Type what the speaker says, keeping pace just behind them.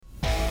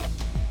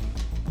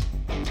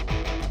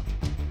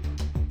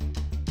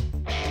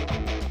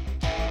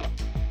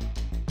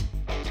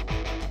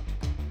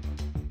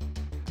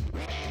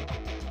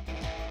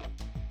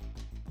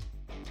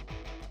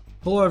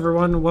Hello,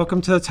 everyone.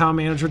 Welcome to the Town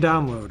Manager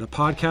Download, a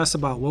podcast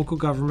about local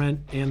government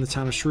and the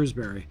town of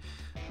Shrewsbury.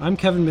 I'm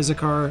Kevin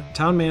Mizikar,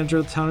 Town Manager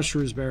of the town of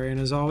Shrewsbury, and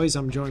as always,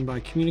 I'm joined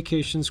by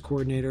Communications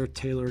Coordinator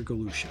Taylor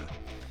Galusha.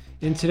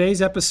 In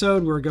today's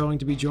episode, we're going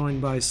to be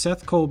joined by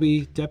Seth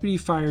Colby, Deputy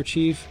Fire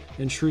Chief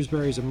and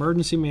Shrewsbury's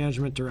Emergency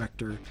Management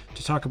Director,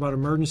 to talk about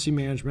emergency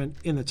management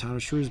in the town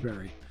of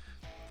Shrewsbury.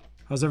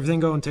 How's everything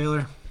going,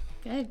 Taylor?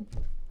 Good.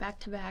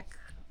 Back-to-back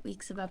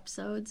weeks of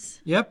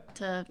episodes. Yep.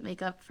 To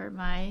make up for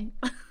my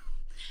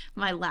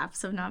my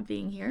lapse of not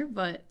being here,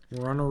 but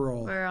We're on a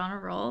roll. we're on a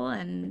roll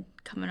and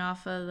coming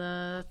off of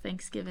the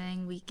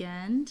Thanksgiving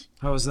weekend.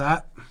 How was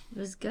that? It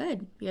was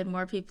good. We had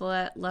more people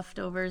at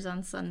leftovers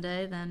on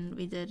Sunday than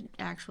we did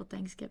actual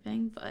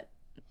Thanksgiving, but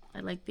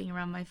I like being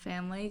around my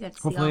family. Got to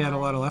see Hopefully you had a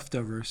my- lot of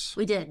leftovers.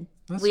 We did.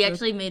 That's We good.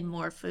 actually made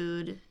more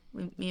food.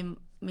 Me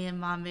and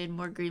Mom made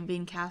more green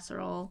bean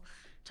casserole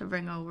to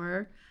bring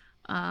over.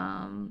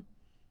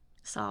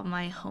 Saw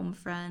my home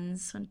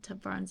friends, went to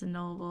Barnes &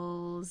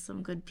 Nobles,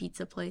 some good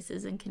pizza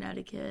places in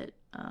Connecticut.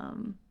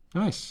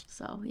 Nice.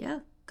 So, yeah,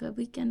 good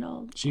weekend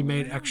all. So you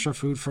made extra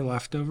food for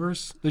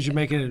leftovers? Did you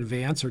make it in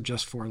advance or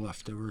just for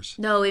leftovers?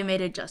 No, we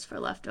made it just for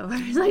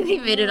leftovers. Like, we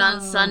made it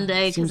on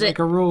Sunday. Seems 'cause like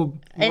a rule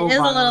it is a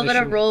little bit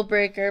of violation. rule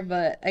breaker,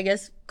 but I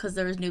guess because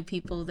there was new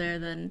people there,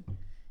 then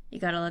you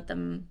got to let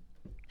them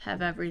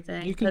have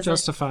everything. You can 'Cause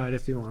justify it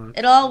if you want.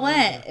 It all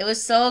went. It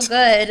was so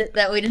good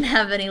that we didn't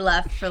have any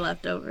left for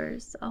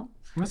leftovers. So,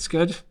 That's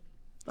good.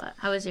 but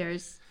how was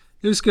yours?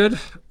 It was good.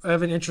 I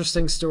have an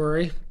interesting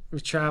story. We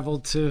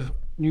traveled to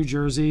New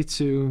Jersey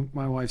to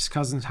my wife's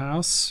cousin's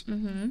house.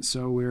 Mm-hmm.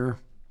 So we're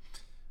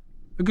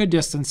a good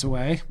distance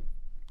away,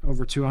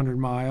 over 200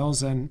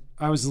 miles. And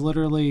I was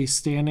literally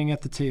standing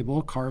at the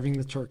table carving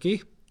the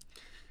turkey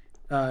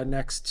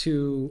next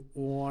to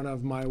one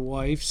of my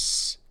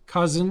wife's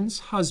cousin's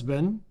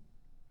husband,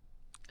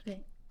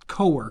 Okay.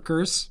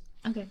 co-workers.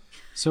 Okay.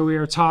 So we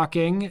were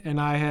talking, and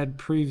I had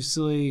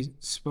previously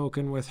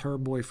spoken with her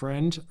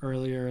boyfriend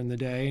earlier in the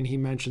day, and he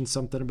mentioned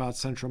something about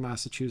Central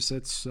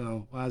Massachusetts.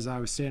 So as I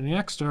was standing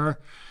next to her,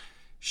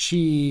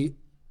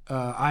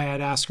 I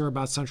had asked her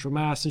about Central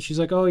Mass, and she's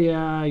like, "Oh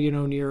yeah,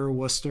 near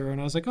Worcester." And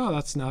I was like, "Oh,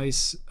 that's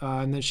nice."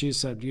 And then she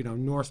said,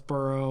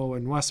 Northborough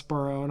and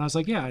Westborough, and I was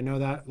like, "Yeah, I know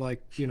that.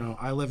 Like,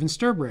 I live in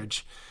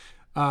Sturbridge."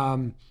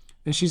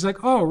 And she's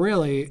like, "Oh,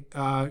 really?"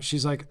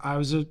 She's like, "I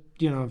was a,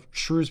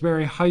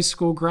 Shrewsbury High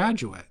School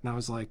graduate." And I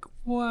was like,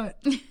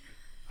 "What?"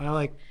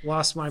 I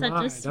lost my Such a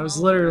mind. I was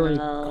small literally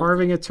world.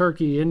 carving a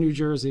turkey in New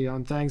Jersey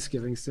on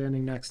Thanksgiving,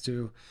 standing next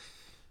to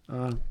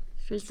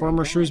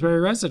former Shrewsbury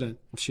resident.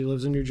 She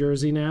lives in New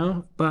Jersey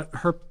now, but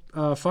her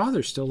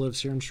father still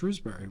lives here in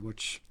Shrewsbury,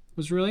 which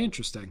was really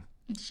interesting.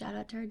 Shout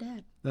out to her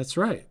dad. That's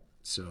right.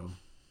 So,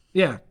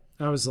 yeah,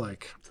 I was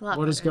like, a lot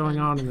what is better going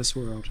than- on in this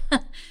world?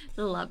 It's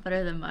a lot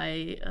better than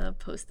my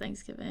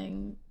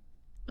post-Thanksgiving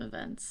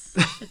events.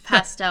 I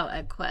passed out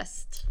at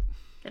Quest,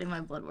 getting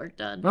my blood work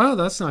done. Oh,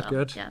 that's not So,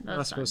 good. yeah, that Not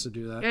was supposed fun. to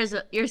do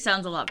that. Yours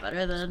sounds a lot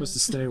better than Supposed to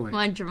stay awake.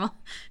 my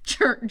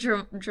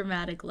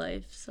dramatic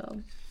life.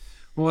 So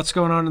Well, what's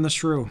going on in the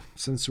shrew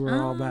since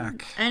we're all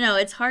back? I know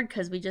it's hard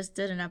because we just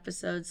did an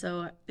episode.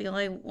 So the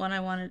only one I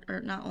wanted,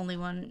 or not only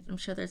one, I'm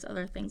sure there's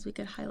other things we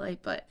could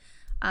highlight, but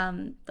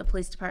the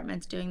police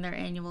department's doing their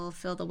annual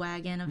Fill the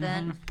Wagon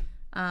event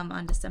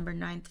on December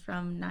 9th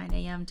from 9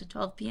 a.m. to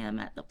 12 p.m.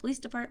 at the police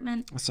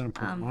department. That's an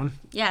important one.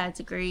 Yeah, it's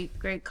a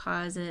great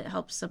cause. It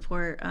helps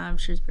support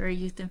Shrewsbury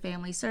Youth and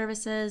Family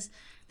Services.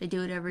 They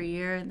do it every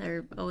year, and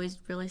they're always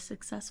really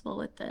successful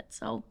with it.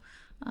 So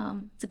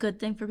it's a good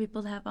thing for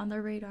people to have on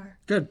their radar.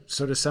 Good.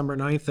 So December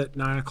 9th at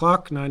 9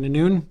 o'clock, 9 to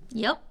noon,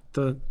 Yep.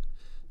 the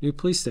new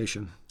police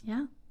station.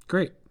 Yeah.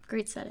 Great.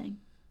 Great setting.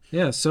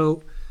 Yeah,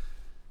 so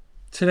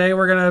today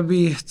we're going to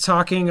be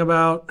talking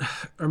about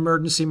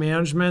emergency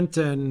management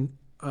and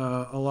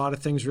a lot of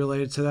things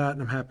related to that.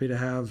 And I'm happy to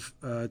have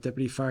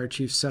Deputy Fire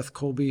Chief Seth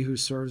Colby, who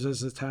serves as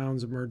the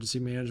town's emergency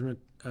management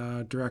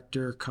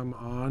director, come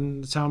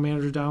on the Town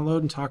Manager Download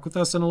and talk with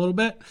us in a little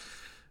bit.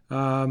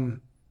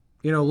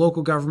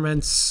 Local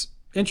governments,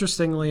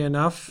 interestingly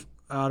enough,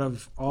 out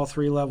of all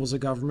three levels of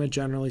government,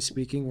 generally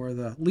speaking, we're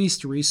the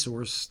least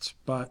resourced,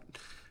 but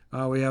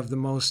we have the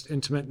most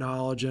intimate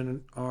knowledge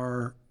and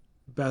are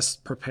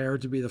best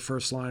prepared to be the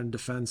first line of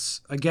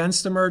defense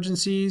against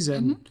emergencies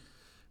and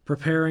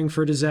preparing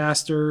for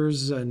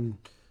disasters and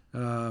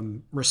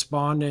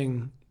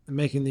responding,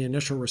 making the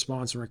initial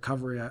response and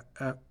recovery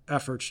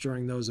efforts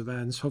during those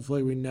events.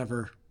 Hopefully we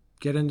never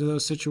get into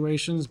those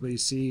situations, but you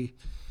see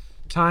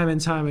time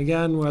and time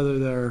again, whether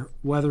they're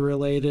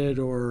weather-related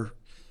or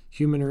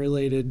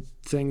human-related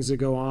things that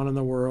go on in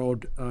the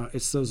world,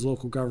 it's those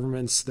local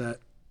governments that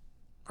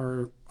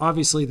are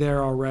obviously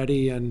there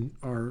already and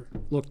are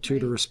looked to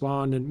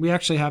respond. And we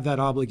actually have that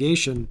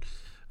obligation,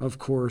 of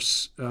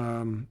course,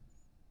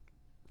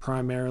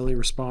 primarily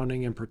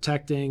responding and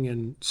protecting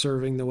and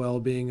serving the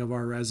well-being of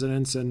our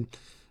residents. And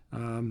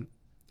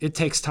it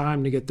takes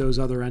time to get those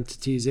other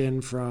entities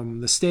in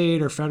from the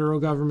state or federal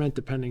government,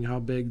 depending how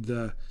big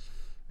the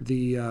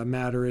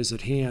matter is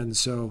at hand.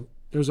 So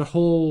there's a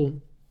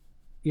whole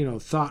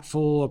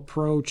thoughtful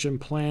approach and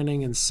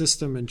planning and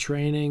system and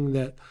training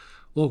that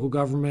local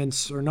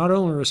governments are not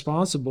only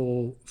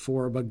responsible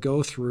for, but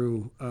go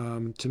through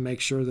to make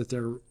sure that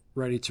they're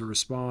ready to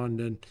respond.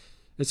 And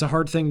it's a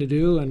hard thing to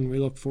do, and we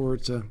look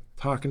forward to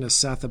talking to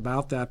Seth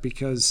about that,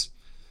 because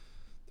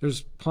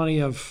there's plenty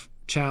of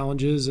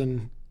challenges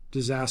and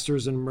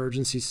disasters and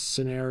emergency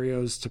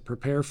scenarios to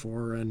prepare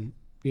for, and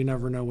you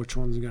never know which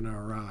one's going to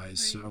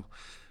arise. Right.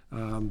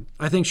 So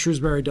I think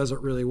Shrewsbury does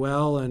it really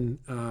well,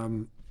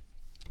 and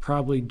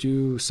probably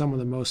do some of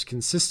the most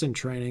consistent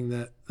training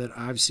that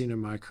I've seen in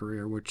my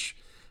career, which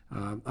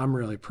I'm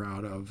really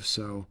proud of.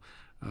 So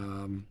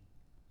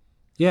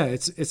yeah,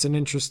 it's an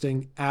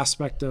interesting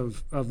aspect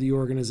of the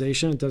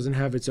organization. It doesn't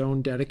have its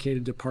own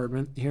dedicated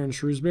department here in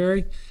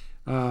Shrewsbury,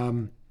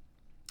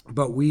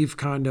 but we've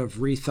kind of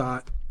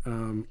rethought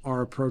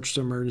our approach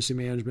to emergency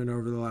management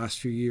over the last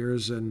few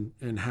years,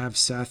 and have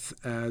Seth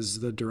as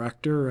the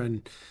director,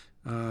 and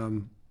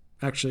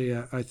actually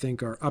I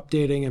think are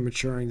updating and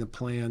maturing the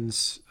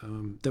plans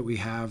that we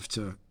have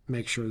to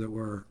make sure that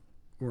we're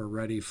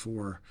ready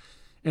for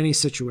any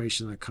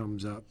situation that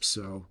comes up.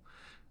 So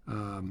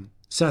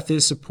Seth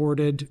is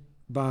supported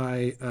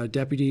by a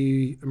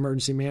deputy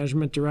emergency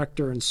management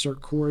director and CERT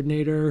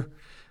coordinator,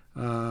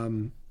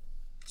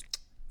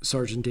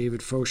 Sergeant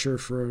David Fosher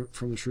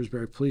from the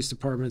Shrewsbury Police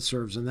Department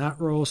serves in that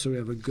role. So we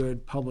have a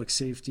good public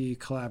safety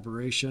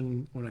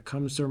collaboration when it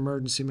comes to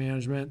emergency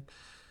management.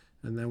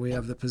 And then we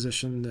have the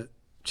position that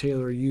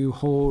Taylor, you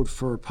hold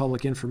for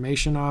public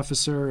information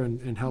officer,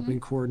 and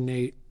helping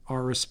coordinate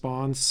our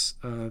response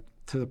to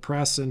the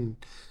press and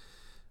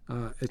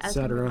et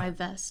cetera. My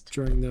vest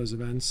during those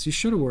events. You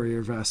should have worn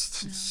your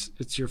vest. No.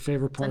 It's your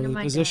favorite part of the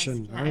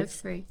position, desk. right? I have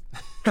 3.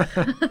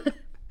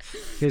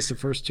 In case the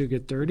first 2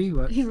 get dirty.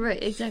 But,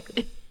 right,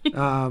 exactly.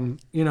 and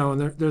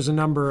there's a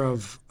number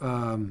of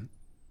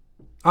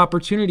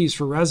opportunities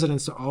for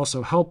residents to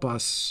also help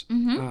us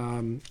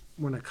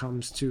when it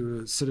comes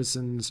to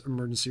Citizens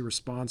Emergency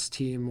Response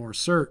Team or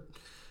CERT.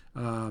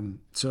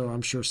 So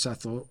I'm sure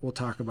Seth will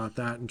talk about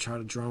that and try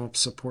to drum up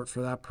support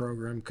for that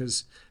program,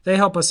 because they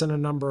help us in a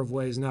number of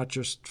ways, not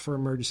just for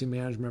emergency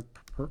management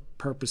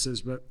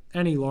purposes, but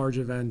any large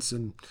events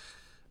and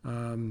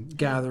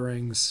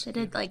gatherings. They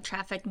did like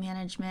traffic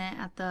management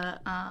at the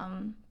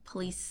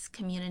police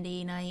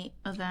community night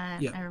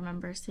event. Yeah. I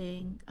remember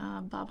seeing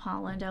Bob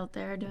Holland out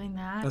there doing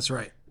that. That's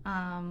right.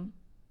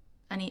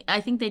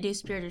 I think they do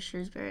Spirit of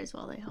Shrewsbury as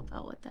well. They help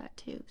out with that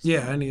too. So.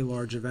 Yeah, any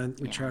large event,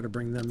 we try to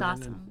bring them in.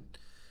 Awesome. And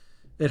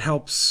it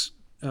helps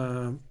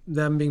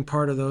them being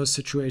part of those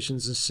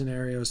situations and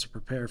scenarios to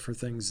prepare for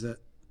things that,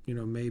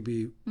 may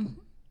be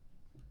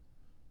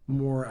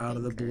more out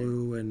of the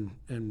blue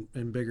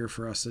and bigger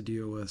for us to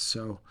deal with.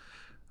 So,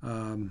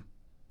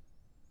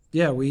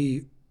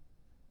 we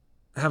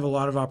have a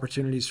lot of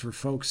opportunities for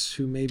folks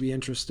who may be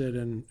interested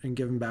in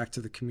giving back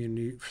to the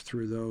community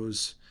through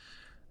those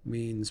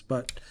means.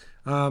 But,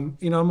 I'm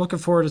looking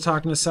forward to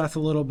talking to Seth a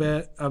little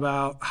bit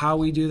about how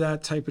we do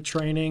that type of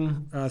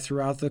training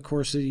throughout the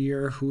course of the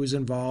year, who is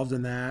involved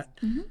in that.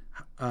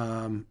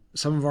 Some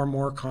of our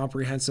more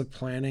comprehensive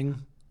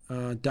planning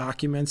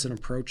documents and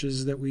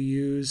approaches that we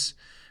use.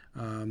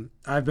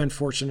 I've been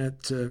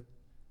fortunate to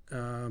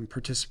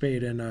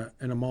participate in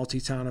a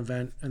multi-town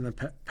event in the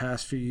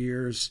past few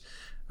years.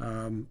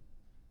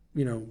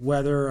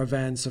 Weather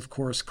events, of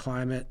course,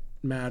 climate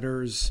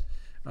matters.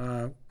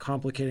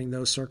 Complicating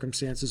those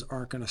circumstances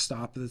aren't going to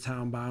stop at the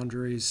town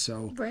boundaries.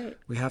 So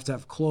we have to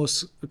have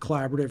close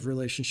collaborative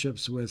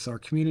relationships with our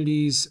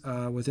communities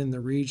within the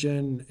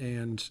region,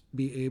 and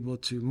be able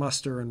to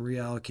muster and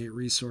reallocate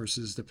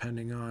resources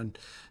depending on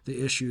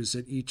the issues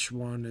that each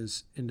one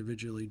is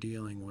individually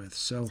dealing with.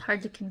 So it's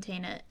hard to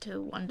contain it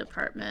to one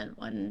department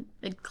when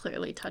it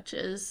clearly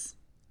touches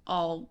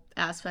all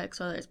aspects,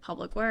 whether it's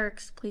public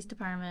works, police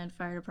department,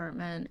 fire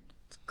department,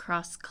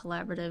 cross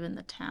collaborative in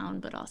the town,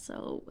 but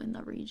also in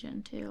the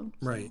region too.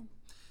 So. Right.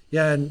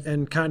 Yeah,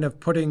 and kind of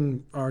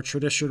putting our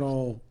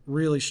traditional,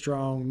 really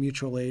strong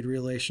mutual aid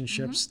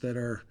relationships that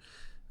are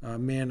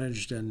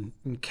managed and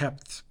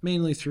kept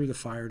mainly through the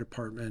fire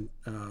department,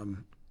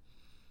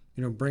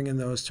 bringing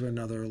those to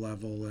another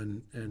level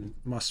and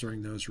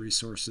mustering those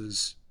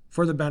resources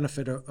for the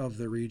benefit of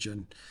the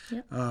region.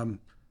 Yep.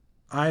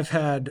 I've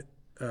had,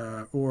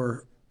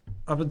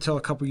 up until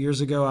a couple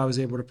years ago, I was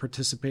able to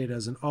participate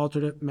as an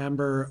alternate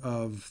member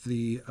of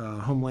the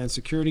Homeland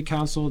Security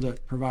Council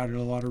that provided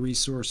a lot of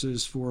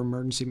resources for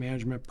emergency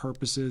management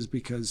purposes,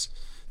 because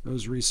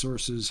those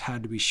resources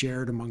had to be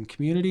shared among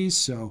communities.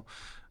 So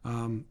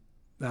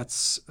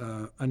that's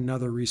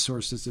another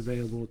resource that's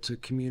available to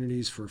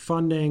communities for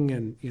funding,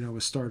 and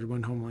was started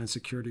when Homeland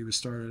Security was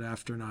started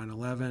after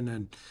 9/11,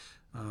 and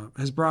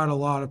has brought a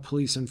lot of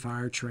police and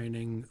fire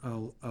training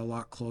a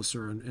lot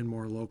closer and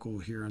more local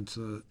here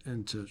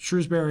into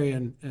Shrewsbury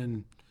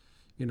and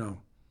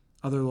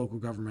other local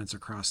governments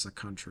across the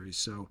country.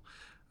 So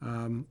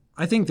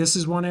I think this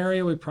is one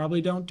area we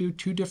probably don't do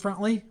too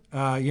differently.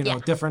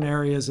 Different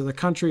areas of the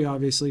country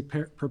obviously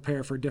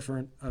prepare for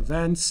different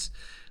events,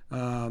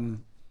 but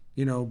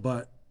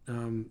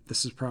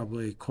this is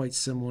probably quite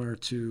similar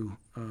to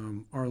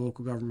our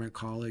local government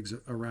colleagues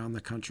around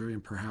the country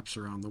and perhaps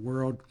around the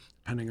world,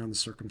 depending on the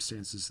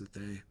circumstances that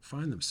they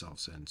find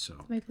themselves in.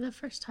 So maybe the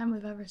first time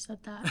we've ever said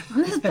that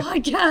on this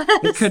podcast.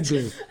 it could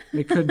be.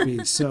 It could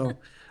be. So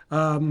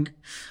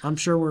I'm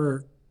sure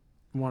we're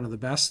one of the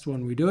best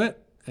when we do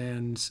it.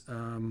 And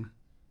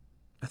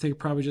I think it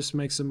probably just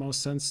makes the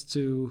most sense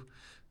to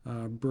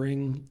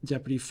bring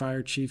Deputy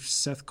Fire Chief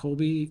Seth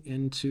Colby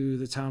into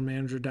the town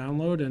manager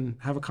download and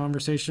have a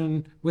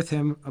conversation with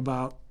him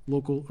about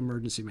local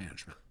emergency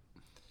management.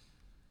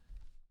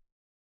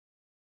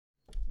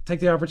 Take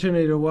the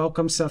opportunity to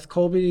welcome Seth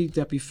Colby,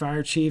 Deputy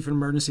Fire Chief and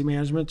Emergency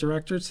Management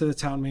Director, to the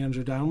town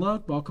manager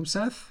download. Welcome,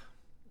 Seth.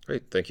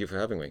 Great. Thank you for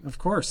having me. Of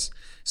course.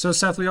 So,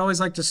 Seth, we always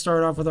like to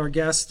start off with our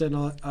guest and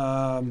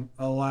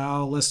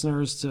allow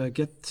listeners to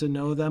get to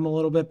know them a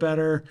little bit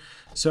better.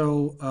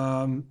 So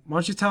why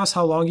don't you tell us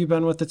how long you've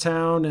been with the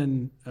town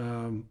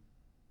and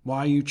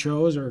why you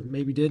chose or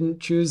maybe didn't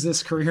choose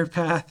this career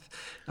path,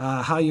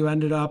 how you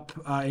ended up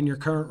in your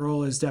current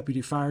role as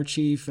Deputy Fire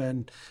Chief,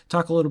 and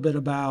talk a little bit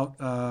about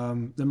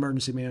the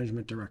Emergency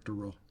Management Director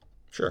role.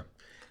 Sure.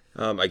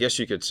 I guess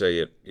you could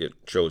say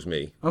it chose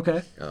me.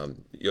 Okay.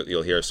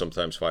 You'll hear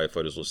sometimes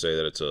firefighters will say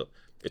that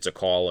it's a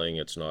calling,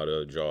 it's not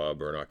a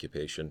job or an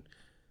occupation.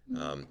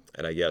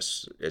 And I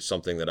guess it's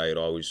something that I had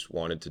always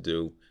wanted to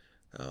do.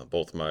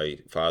 Both my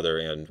father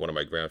and one of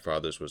my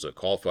grandfathers was a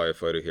call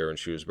firefighter here in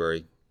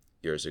Shrewsbury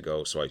years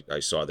ago, so I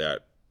saw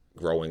that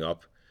growing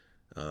up.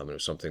 It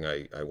was something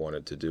I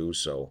wanted to do,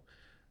 so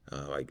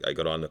I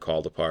got on the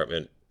call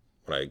department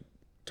when I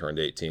turned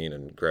 18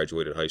 and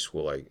graduated high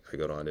school. I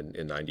got on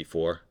in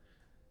 94.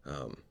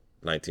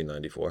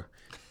 1994,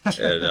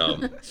 and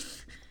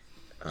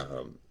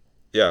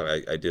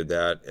I did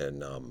that,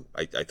 and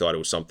I thought it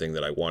was something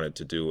that I wanted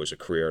to do as a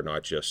career,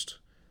 not just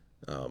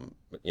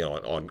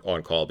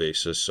on call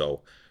basis.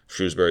 So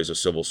Shrewsbury is a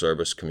civil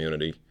service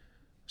community,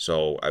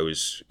 so I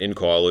was in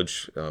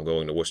college,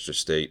 going to Worcester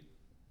State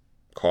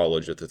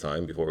College at the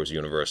time before it was a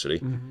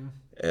university,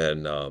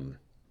 and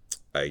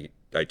I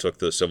took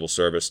the civil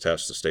service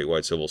test, the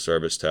statewide civil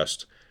service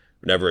test,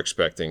 never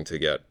expecting to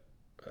get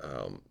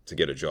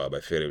a job. I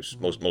figured it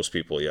was most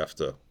people, you have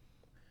to,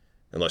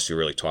 unless you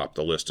really top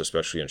the list,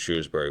 especially in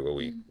Shrewsbury where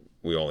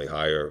we only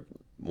hire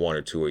 1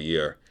 or 2 a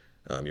year,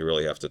 you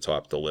really have to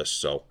top the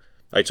list. So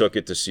I took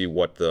it to see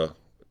what the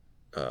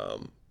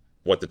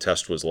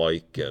test was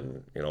like,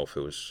 and if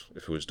it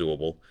was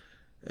doable.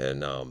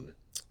 And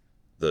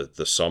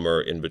the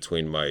summer in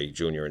between my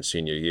junior and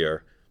senior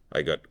year,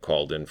 I got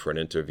called in for an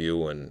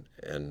interview, and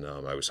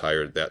I was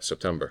hired that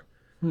September.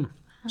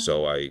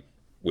 So I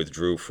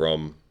withdrew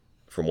from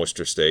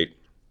Worcester State,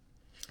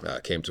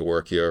 came to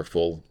work here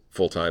full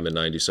time in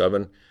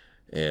 '97,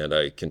 and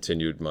I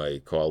continued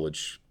my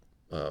college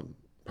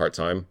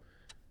part-time,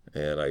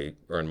 and I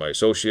earned my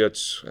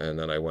associates, and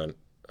then I went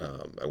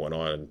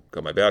on and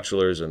got my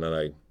bachelor's, and then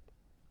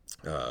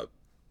I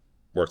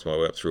worked my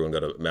way up through and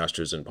got a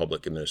master's in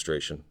public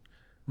administration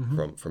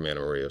from Anna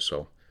Maria.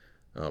 So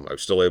I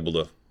was still able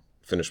to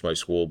finish my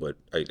school, but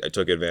I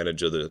took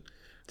advantage of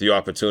the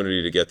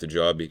opportunity to get the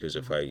job, because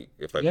if I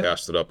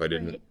passed it up, I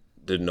didn't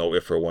know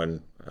if or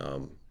when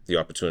the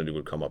opportunity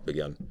would come up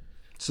again.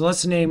 So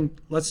let's name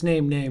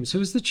names. Who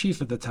was the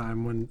chief at the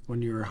time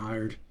when you were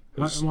hired?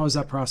 What was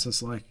that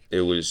process like?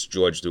 It was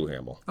George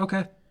Duhamel.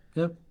 Okay.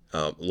 Yep.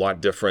 A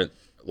lot different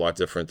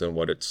than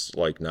what it's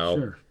like now.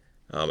 Sure.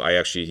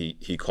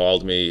 He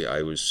called me.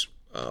 I was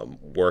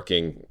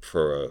working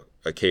for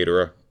a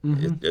caterer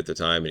at the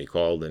time, and he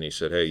called and he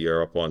said, "Hey,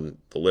 you're up on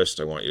the list.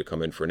 I want you to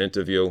come in for an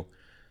interview."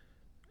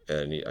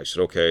 And I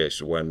said, "Okay." I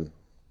said, when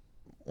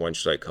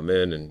should I come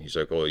in? And he's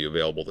like, "Oh, are you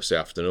available this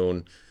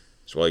afternoon?"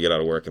 So I get out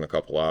of work in a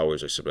couple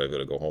hours. I said, "But I've got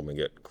to go home and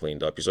get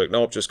cleaned up." He's like,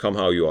 "Nope, just come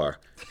how you are."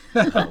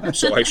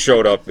 So I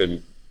showed up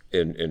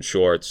in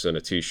shorts and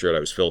a t-shirt. I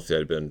was filthy.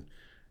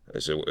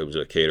 It was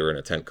a caterer in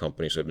a tent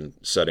company, so I'd been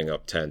setting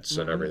up tents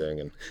and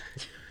everything,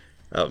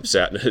 and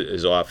sat in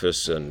his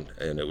office, and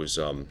it was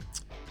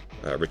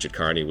Richard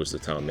Carney was the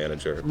town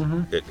manager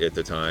at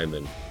the time,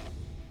 and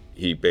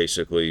he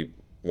basically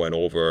went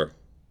over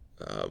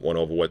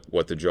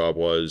what the job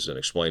was and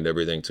explained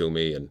everything to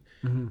me. And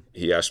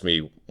he asked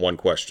me one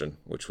question,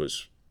 which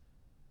was,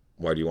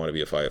 "Why do you want to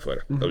be a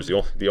firefighter?" That was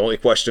the only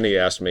question he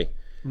asked me.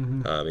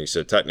 He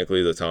said,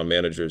 technically the town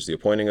manager is the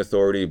appointing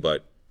authority,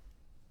 but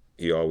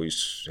he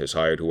always has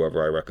hired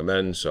whoever I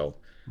recommend. So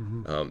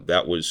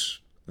that was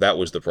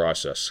the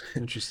process.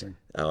 Interesting.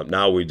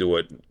 Now we do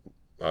it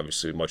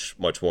obviously much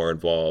more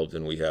involved,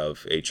 and we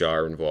have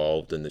HR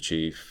involved, and the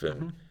chief,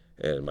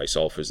 and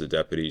myself as the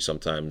deputy.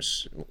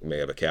 Sometimes we may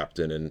have a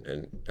captain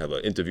and have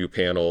an interview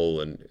panel,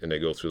 and they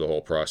go through the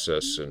whole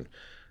process and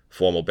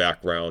formal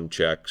background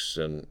checks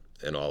and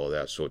all of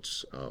that. So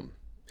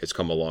it's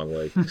come a long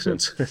way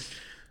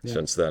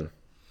since then.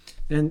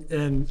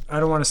 And I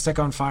don't want to stick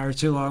on fire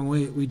too long.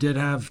 We did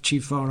have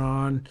Chief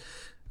Vona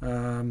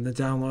on the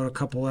download a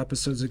couple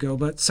episodes ago.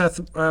 But Seth,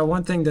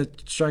 one thing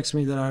that strikes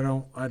me that I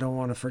don't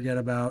want to forget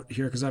about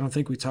here, because I don't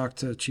think we talked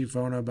to Chief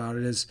Vona about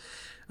it, is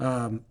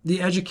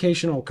The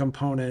educational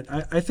component,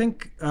 I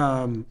think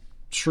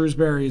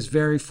Shrewsbury is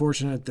very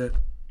fortunate that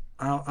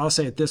I'll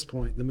say at this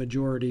point, the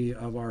majority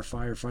of our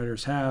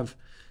firefighters have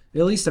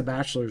at least a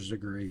bachelor's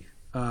degree,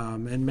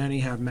 and many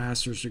have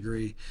master's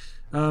degree.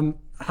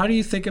 How do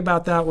you think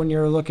about that when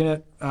you're looking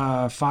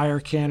at fire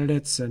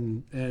candidates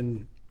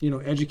and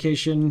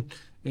education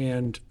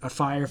and a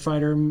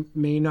firefighter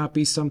may not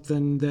be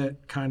something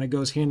that kind of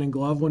goes hand in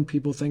glove when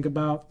people think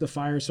about the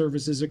fire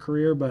service as a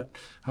career, but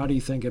how do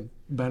you think it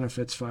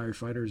benefits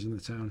firefighters in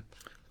the town?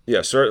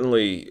 Yeah,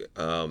 certainly.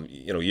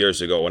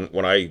 Years ago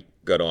when I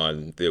got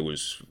on, there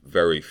was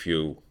very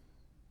few.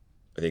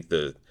 I think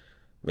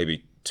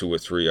maybe 2 or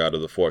 3 out of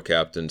the 4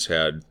 captains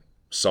had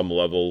some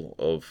level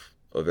of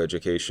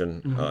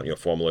education,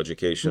 formal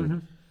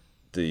education.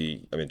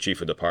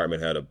 Chief of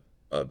department had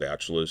a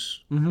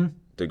bachelor's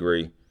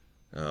degree.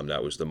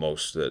 That was the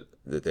most that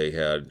they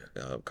had,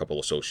 a couple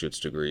associate's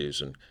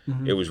degrees. And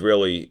it was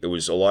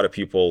a lot of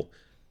people,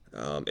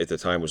 at the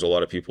time, was a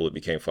lot of people that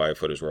became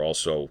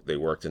firefighters they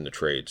worked in the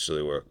trades. So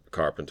they were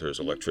carpenters,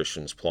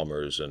 electricians,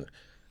 plumbers, and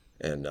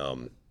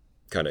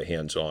kind of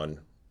hands-on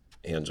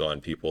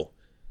people.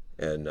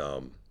 And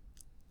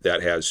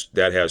that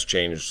has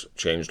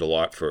changed a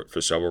lot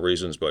for several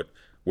reasons, but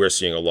we're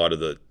seeing a lot of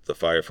the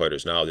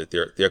firefighters now that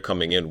they're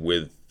coming in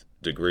with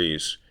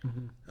degrees,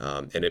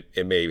 and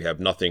it may have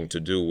nothing to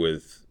do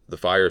with the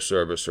fire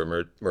service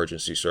or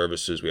emergency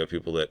services. We have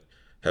people that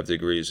have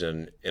degrees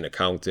in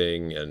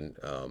accounting and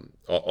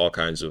all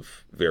kinds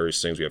of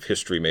various things. We have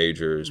history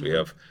majors. We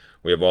have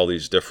all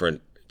these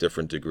different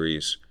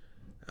degrees,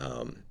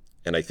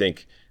 and I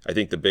think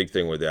the big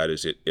thing with that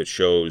is it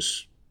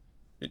shows.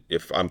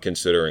 If I'm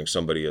considering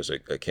somebody as a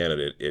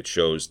candidate, it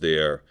shows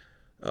their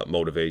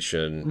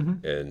motivation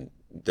and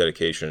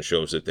dedication. It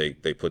shows that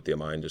they put their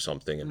mind to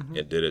something and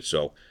did it.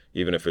 So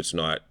even if it's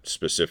not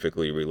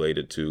specifically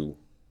related to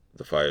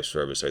the fire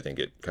service, I think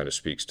it kind of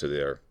speaks to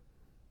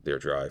their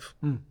drive.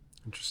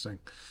 Interesting.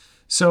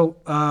 So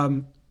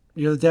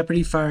you're the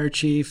deputy fire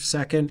chief,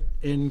 second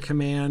in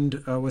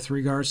command with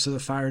regards to the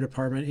fire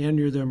department, and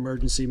you're the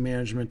emergency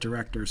management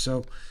director.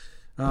 So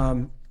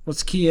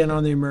let's key in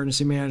on the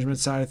emergency management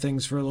side of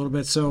things for a little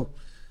bit. So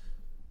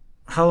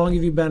how long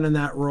have you been in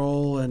that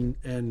role,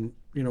 and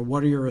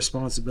what are your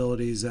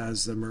responsibilities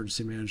as the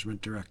emergency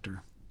management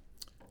director?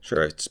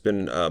 Sure. It's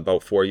been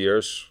about 4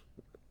 years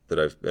that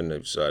I've been.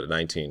 It was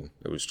 19.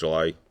 It was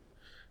July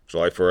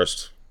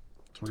 1st,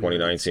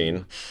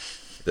 2019,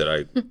 that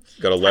I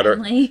got a letter.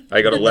 Timely.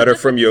 I got a letter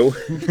from you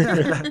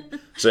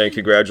saying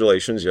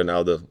congratulations, you're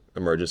now the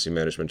emergency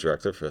management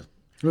director for.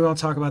 We won't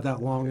talk about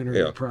that long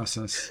interview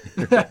process.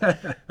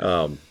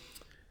 But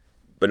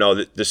no,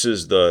 this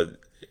is to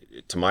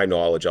my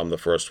knowledge, I'm the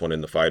first one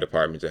in the fire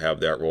department to have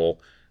that role.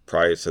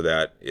 Prior to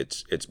that,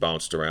 it's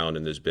bounced around,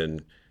 and there's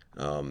been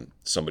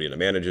somebody in the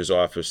manager's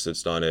office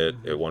that's done it.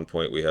 At one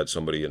point, we had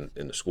somebody in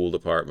the school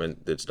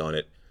department that's done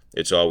it.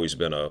 It's always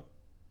been a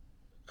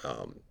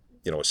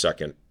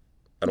second.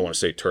 I don't want to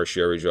say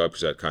tertiary job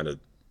because that kind of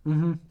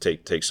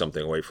takes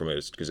something away from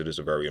it, because it is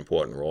a very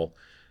important role.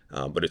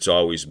 But it's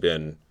always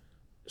been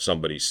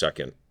somebody's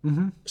second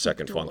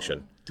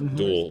function,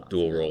 dual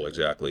role,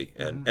 exactly.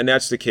 And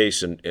that's the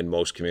case in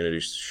most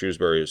communities.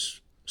 Shrewsbury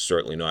is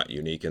certainly not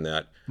unique in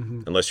that,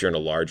 unless you're in a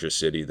larger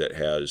city that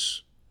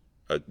has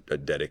a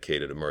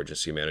dedicated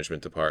emergency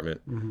management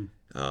department.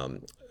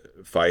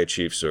 Fire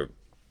chiefs are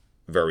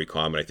very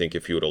common. I think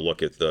if you were to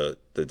look at the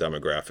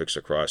demographics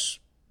across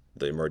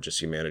the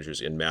emergency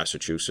managers in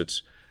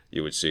Massachusetts,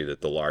 you would see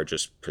that the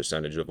largest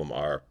percentage of them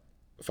are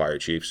fire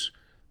chiefs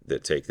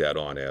that take that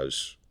on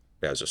as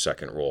a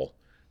second role.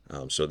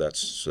 So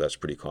that's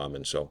pretty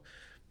common. So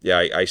yeah,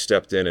 I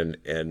stepped in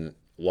and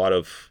a lot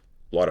of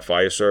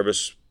fire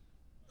service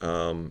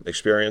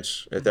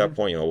experience at that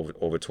point,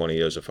 over 20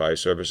 years of fire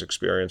service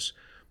experience,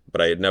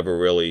 but I had never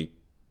really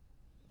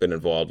been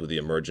involved with the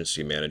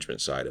emergency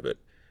management side of it.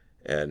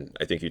 And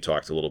I think you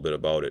talked a little bit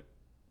about it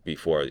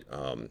before,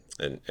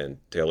 and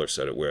Taylor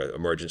said it, where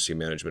emergency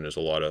management is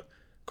a lot of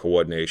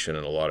coordination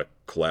and a lot of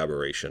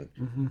collaboration,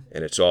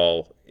 and it's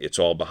all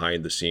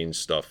behind the scenes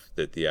stuff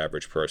that the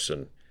average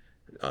person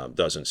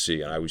doesn't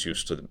see. And I was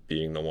used to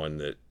being the one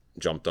that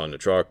jumped on the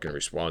truck and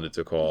responded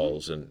to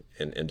calls and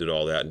did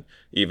all that. And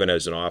even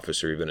as an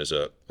officer, even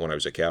when I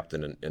was a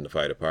captain in the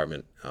fire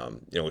department,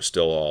 it was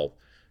still all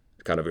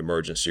kind of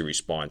emergency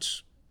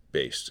response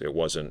based. It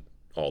wasn't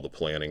all the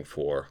planning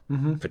for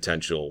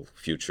potential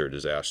future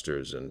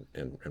disasters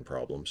and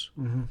problems.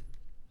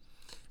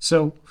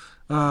 So,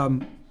 I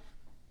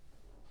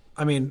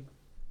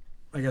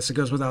guess it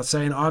goes without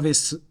saying,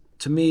 obvious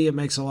to me, it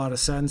makes a lot of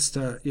sense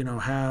to,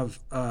 have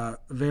a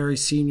very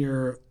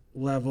senior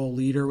level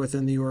leader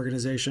within the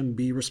organization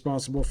be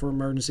responsible for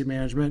emergency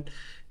management.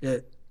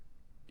 It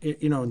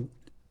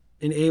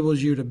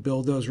enables you to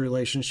build those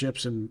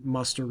relationships and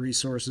muster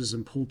resources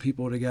and pull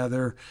people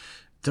together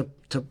to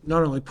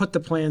not only put the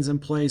plans in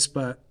place,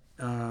 but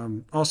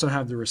also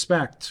have the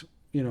respect,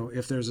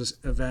 if there's this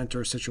event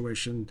or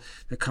situation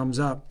that comes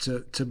up,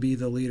 to be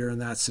the leader in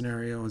that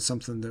scenario, and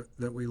something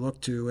that we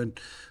look to. And,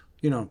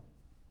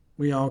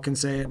 we all can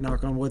say it,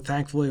 knock on wood.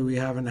 Thankfully, we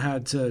haven't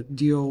had to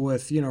deal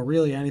with,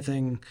 really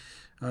anything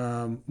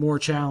more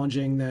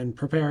challenging than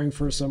preparing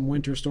for some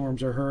winter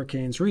storms or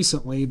hurricanes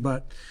recently.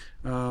 But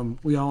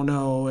we all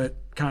know at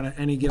kind of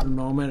any given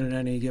moment at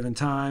any given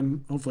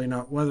time, hopefully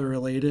not weather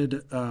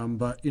related,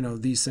 but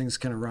these things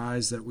can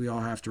arise that we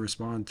all have to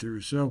respond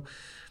through. So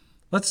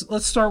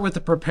let's start with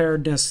the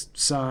preparedness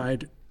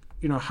side.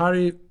 How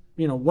do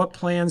what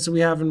plans do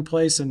we have in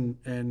place,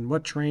 and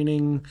what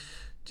training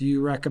do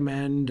you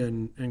recommend,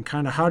 and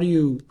kind of how do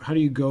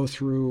you go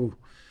through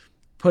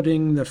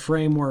putting the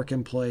framework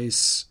in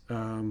place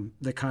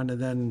that kind of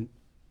then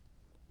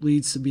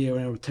leads to be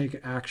able to take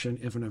action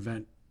if an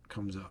event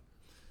comes up?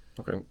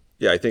 Okay.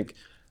 Yeah, I think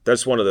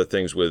that's one of the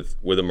things with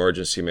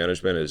emergency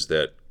management is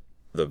that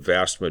the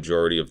vast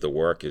majority of the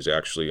work is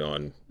actually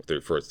on what they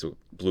refer to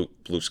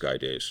blue sky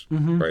days,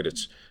 right?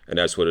 And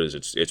that's what it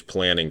is. It's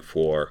planning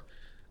for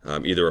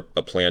either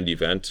a planned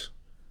event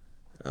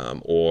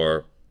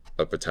or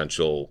a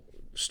potential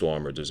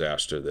storm or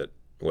disaster that,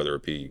 whether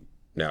it be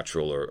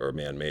natural or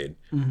man-made,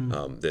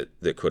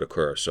 that could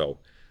occur. So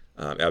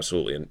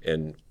absolutely.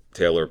 And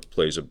Taylor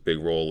plays a big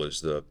role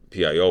as the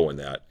PIO in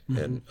that.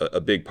 And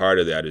a big part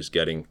of that is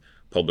getting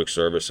public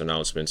service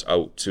announcements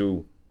out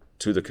to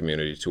the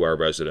community, to our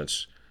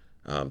residents,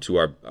 to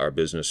our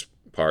business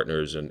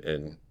partners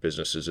and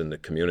businesses in the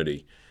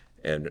community.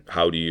 And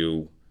how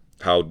do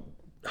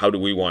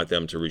we want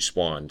them to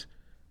respond?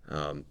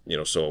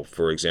 So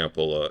for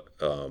example,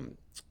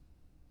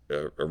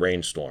 a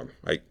rainstorm.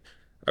 I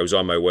was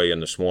on my way in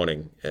this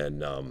morning,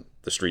 and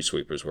the street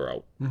sweepers were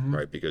out,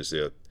 right? Because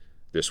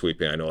they're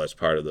sweeping. I know that's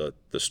part of the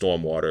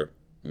stormwater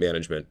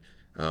management,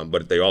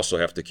 but they also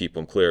have to keep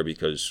them clear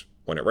because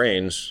when it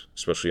rains,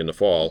 especially in the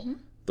fall,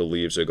 the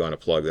leaves are going to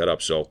plug that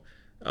up. So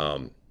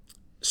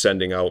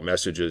sending out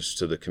messages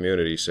to the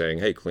community saying,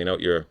 hey, clean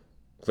out your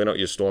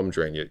storm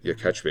drain, your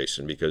catch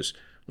basin, because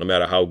no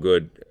matter how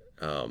good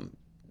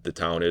the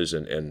town is,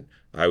 and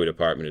the highway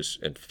department is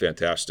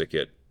fantastic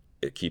at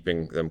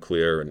keeping them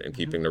clear and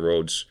keeping the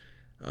roads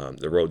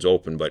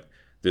open, but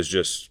there's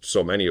just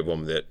so many of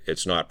them that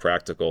it's not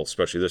practical,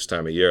 especially this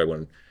time of year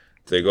when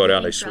they go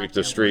down, they sweep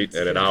the street,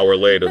 and an hour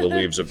later the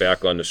leaves are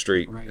back on the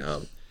street. Right.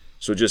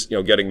 So just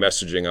getting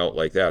messaging out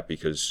like that,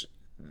 because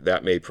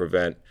that may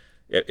prevent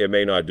it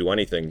may not do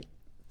anything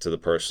to the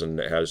person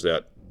that has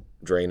that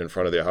drain in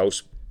front of their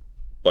house,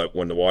 but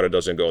when the water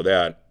doesn't go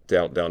down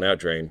that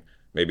drain,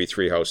 maybe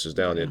 3 houses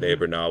down, their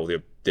neighbor now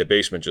their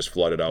basement just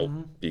flooded out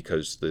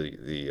because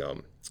the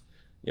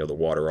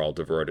water all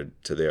diverted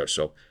to there.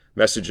 So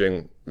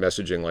messaging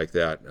like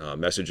that,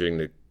 messaging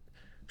to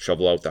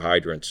shovel out the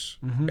hydrants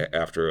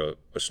after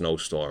a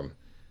snowstorm,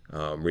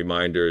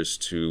 reminders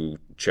to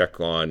check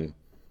on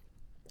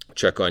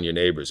your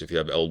neighbors if you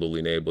have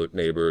elderly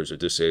neighbors or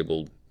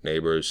disabled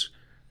neighbors.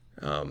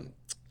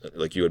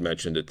 Like you had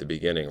mentioned at the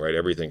beginning, right?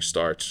 Everything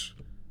starts.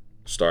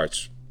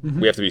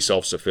 We have to be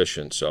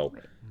self-sufficient. So,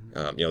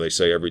 they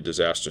say every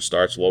disaster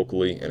starts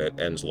locally and it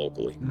ends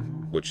locally,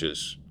 which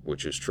is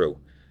true.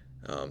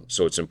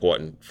 So it's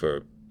important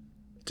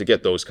to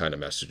get those kind of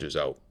messages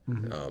out,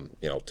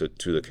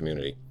 to the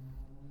community.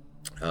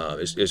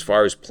 As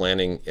far as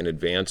planning in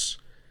advance,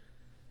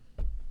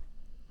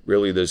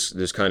 really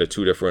there's kind of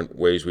 2 different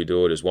ways we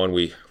do it. Is one,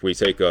 we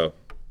take an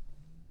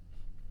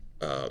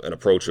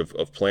approach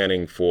of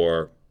planning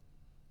for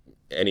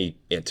any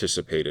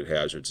anticipated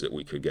hazards that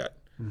we could get.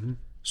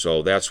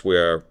 So that's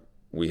where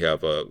we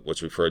have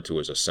what's referred to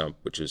as a SEMP,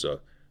 which is a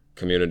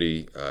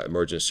community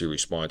emergency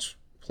response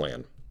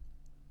plan.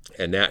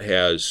 And that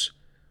has,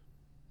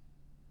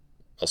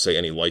 I'll say,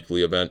 any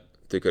likely event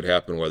that could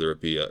happen, whether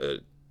it be a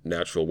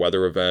natural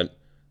weather event,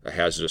 a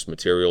hazardous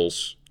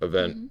materials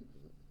event,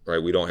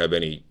 right? We don't have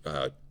any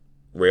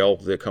rail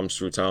that comes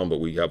through town, but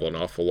we have an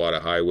awful lot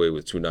of highway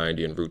with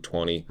 290 and Route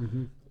 20,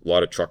 a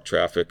lot of truck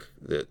traffic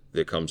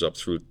that comes up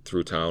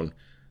through town.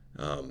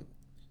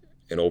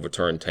 An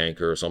overturned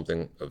tanker or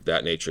something of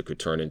that nature could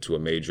turn into a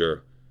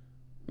major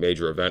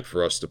event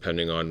for us,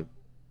 depending on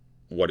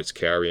what it's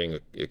carrying.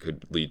 It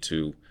could lead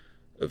to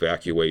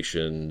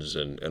evacuations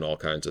and all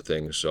kinds of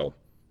things. So,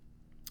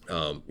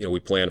 we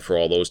plan for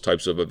all those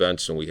types of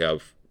events, and we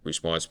have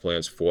response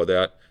plans for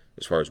that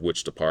as far as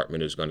which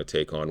department is going to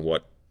take on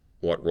what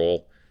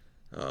role,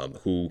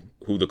 who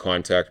the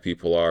contact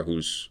people are,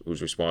 who's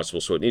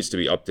responsible. So it needs to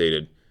be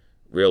updated,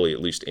 really,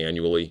 at least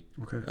annually,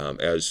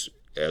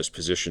 as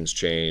positions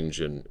change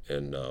and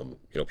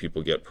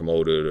people get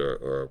promoted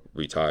or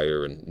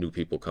retire and new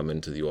people come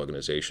into the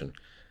organization.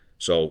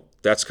 So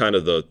that's kind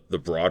of the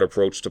broad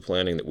approach to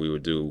planning that we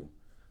would do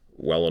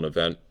well in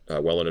advance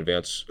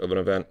of an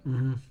event.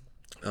 And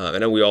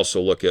then we also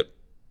look at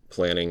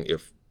planning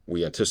if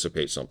we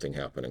anticipate something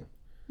happening.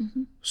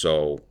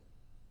 So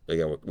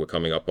again, we're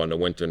coming up on the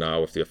winter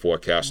now. If they're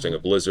forecasting a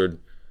blizzard,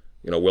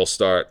 we'll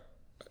start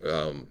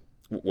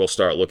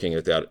looking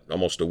at that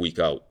almost a week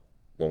out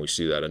when we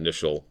see that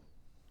initial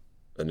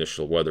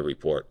weather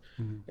report.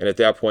 And at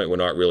that point, we're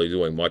not really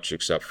doing much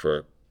except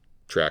for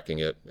tracking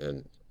it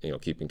and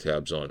keeping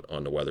tabs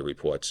on the weather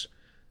reports.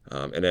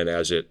 And then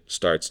as it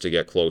starts to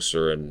get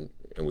closer and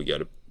we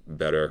get a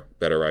better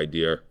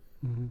idea,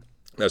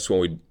 that's when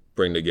we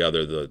bring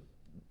together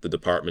the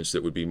departments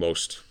that would be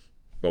most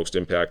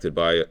impacted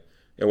by it,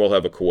 and we'll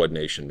have a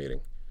coordination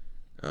meeting.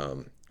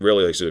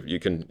 Really, like I said, you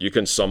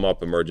can sum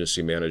up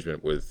emergency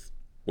management with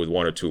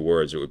one or two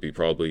words. It would be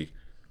probably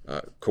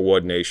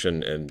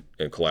coordination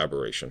and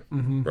collaboration.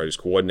 Right? It's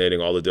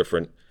coordinating all the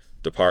different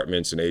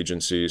departments and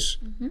agencies,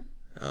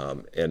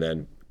 and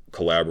then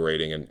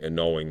collaborating and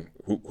knowing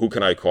who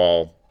can I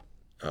call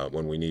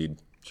when we need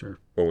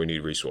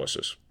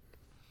resources.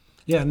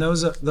 Yeah, and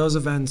those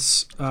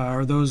events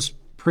or those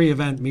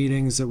pre-event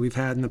meetings that we've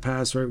had in the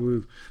past, right?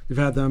 We've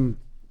had them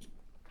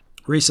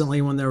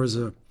recently when there was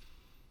I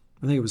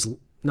think it was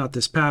not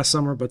this past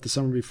summer, but the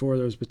summer before,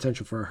 there was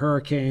potential for a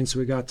hurricane, so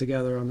we got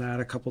together on that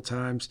a couple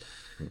times.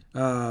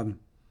 Why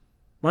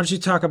don't you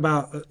talk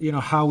about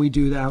how we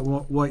do that,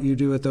 what you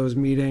do at those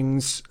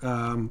meetings?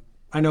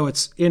 I know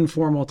it's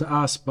informal to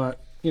us,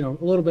 but a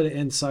little bit of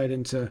insight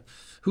into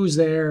who's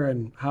there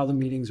and how the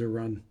meetings are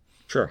run.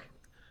 Sure.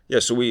 Yeah,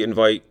 so we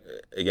invite,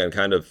 again,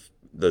 kind of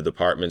the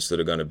departments that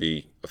are going to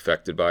be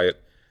affected by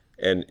it.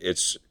 And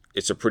it's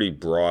a pretty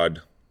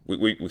broad,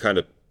 we kind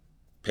of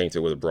paint it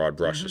with a broad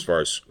brush as far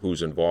as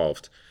who's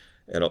involved.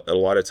 And a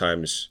lot of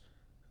times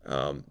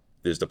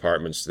there's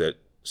departments that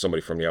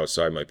somebody from the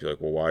outside might be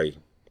like, well,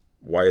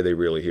 why are they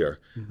really here?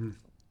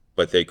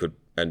 But they could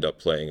end up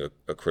playing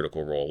a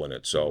critical role in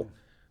it. So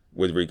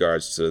with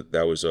regards to,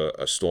 that was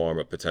a storm,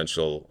 a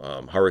potential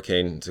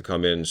hurricane to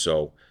come in.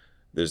 So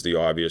there's the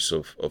obvious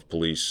of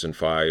police and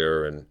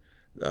fire and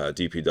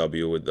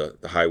DPW with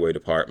the highway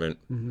department,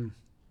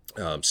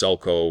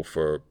 Selco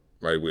for,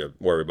 right, we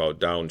worry about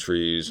down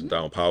trees and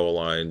down power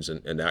lines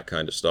and that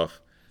kind of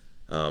stuff.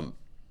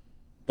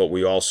 But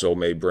we also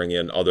may bring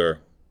in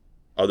other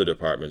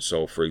departments.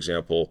 So for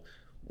example,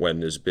 when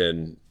there's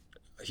been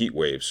heat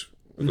waves,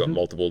 we've got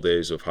multiple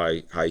days of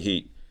high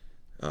heat,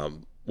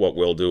 what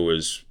we'll do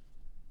is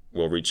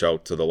we'll reach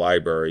out to the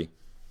library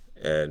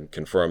and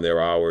confirm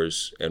their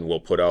hours, and we'll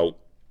put out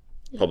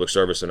public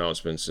service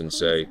announcements and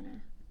say,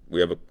 we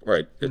have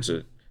it's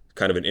a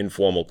kind of an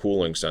informal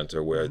cooling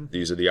center where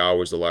these are the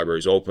hours the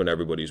library's open,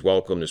 everybody's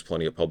welcome, there's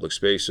plenty of public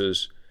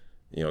spaces,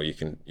 you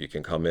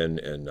can come in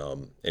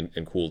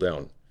and cool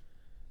down.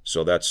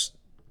 So that's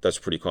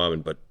pretty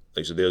common. But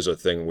like I said, there's a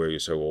thing where you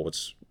say, well,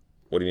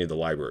 what do you need the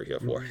library here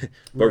for?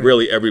 But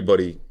really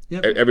everybody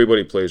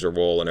plays a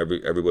role, and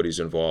everybody's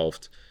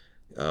involved.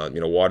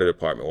 Water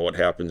department, well, what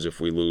happens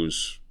if we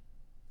lose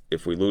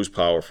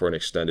power for an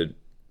extended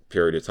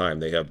period of time?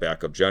 They have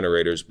backup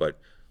generators, but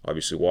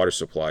obviously water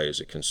supply is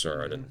a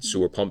concern, and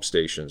sewer pump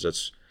stations.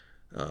 That's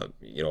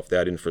if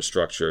that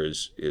infrastructure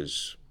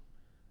is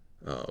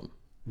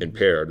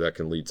impaired, that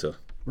can lead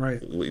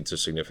to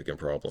significant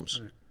problems.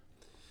 Right.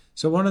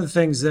 So one of the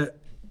things that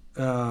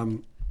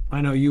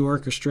I know you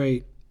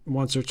orchestrate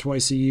once or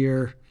twice a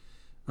year,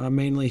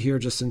 mainly here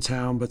just in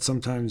town, but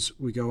sometimes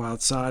we go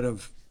outside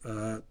of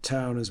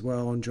town as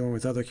well and join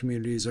with other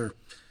communities, or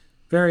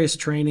various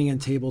training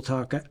and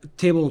tabletop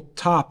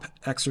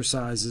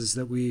exercises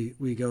that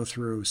we go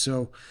through.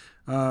 So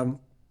why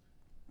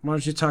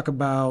don't you talk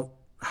about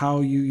how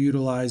you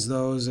utilize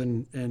those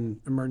and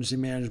emergency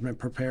management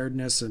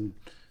preparedness and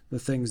the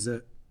things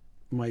that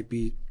might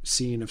be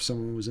seen if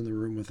someone was in the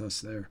room with us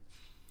there?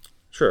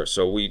 Sure.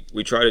 So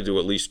we try to do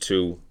at least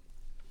two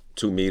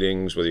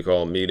meetings, whether you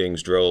call them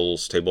meetings,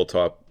 drills,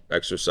 tabletop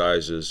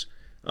exercises.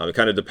 It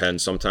kind of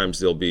depends. Sometimes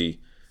there'll be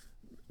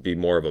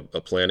more of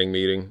a planning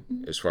meeting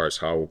as far as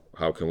how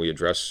can we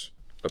address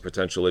a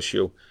potential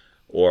issue,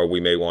 or we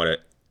may want to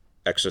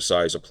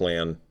exercise a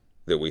plan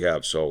that we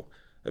have. So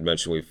I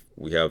mentioned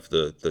we have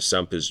the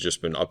SEMP has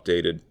just been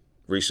updated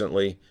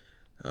recently.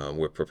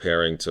 We're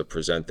preparing to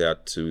present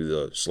that to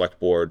the select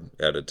board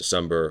at a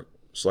December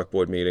select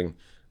board meeting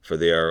for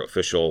their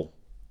official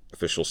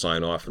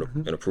sign off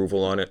and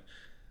approval on it.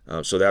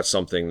 So that's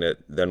something that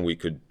then we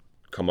could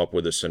come up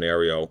with a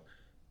scenario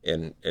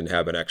and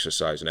have an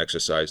exercise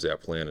that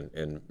plan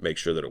and make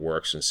sure that it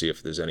works, and see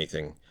if there's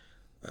anything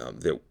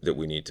that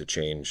we need to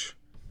change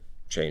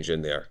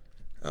in there.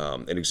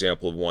 An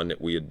example of one that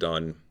we had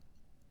done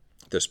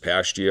this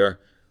past year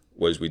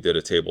was we did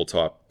a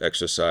tabletop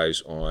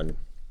exercise on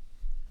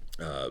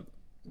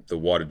the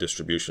water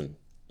distribution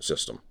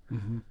system.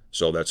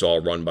 So that's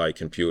all run by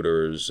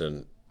computers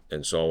and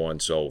so on.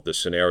 So the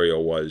scenario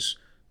was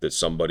that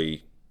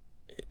somebody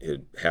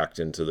had hacked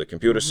into the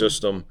computer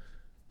system,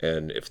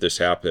 and if this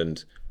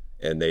happened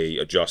and they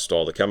adjust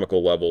all the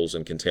chemical levels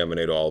and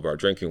contaminate all of our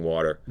drinking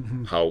water,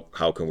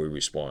 how can we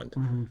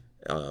respond?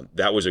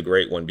 That was a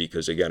great one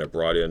because, again, it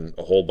brought in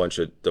a whole bunch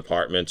of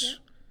departments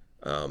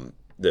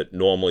that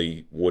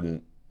normally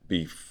wouldn't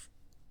be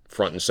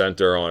front and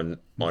center on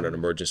an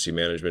emergency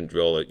management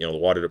drill. The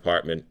water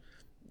department,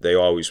 they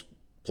always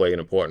play an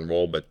important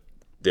role, but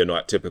they're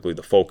not typically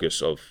the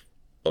focus of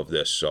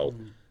this. So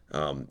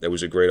it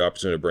was a great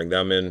opportunity to bring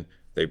them in.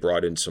 They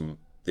brought in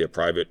their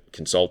private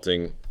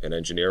consulting and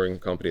engineering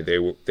company. They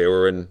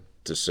were in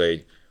to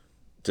say,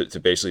 to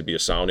basically be a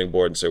sounding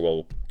board and say,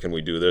 well, can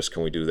we do this?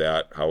 Can we do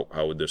that?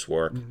 How would this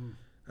work?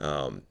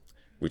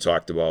 We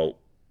talked about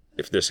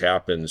if this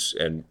happens,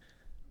 and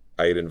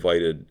I had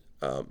invited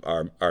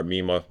our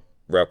MEMA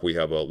rep. We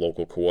have a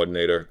local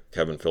coordinator,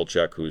 Kevin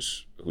Filchek,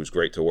 who's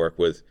great to work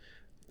with.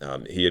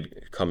 He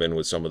had come in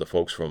with some of the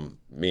folks from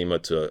MEMA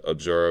to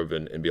observe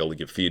and be able to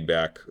give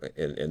feedback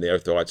and their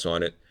thoughts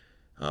on it.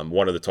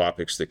 One of the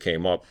topics that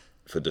came up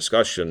for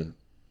discussion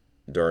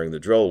during the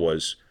drill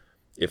was,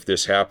 if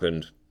this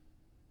happened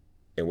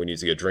and we need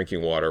to get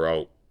drinking water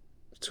out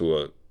to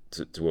a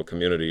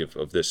community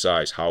of this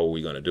size, how are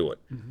we going to do it?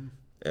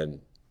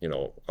 And,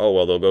 oh,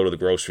 well, they'll go to the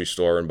grocery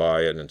store and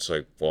buy it. And it's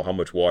like, well, how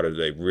much water do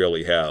they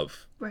really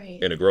have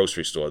in a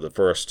grocery store? The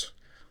first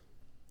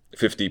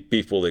 50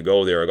 people that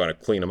go there are going to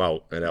clean them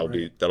out, and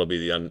that'll be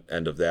the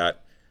end of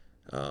that.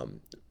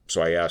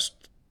 So I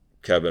asked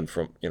Kevin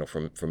from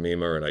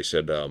MEMA, and I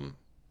said,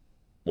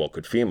 well,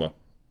 could FEMA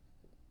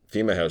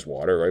has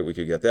water, right? We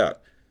could get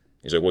that.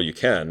 He's like, well, you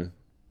can,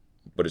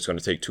 but it's going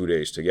to take 2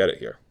 days to get it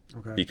here,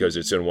 because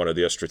it's in one of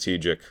their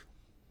strategic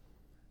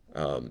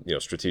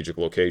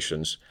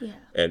locations. Yeah.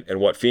 And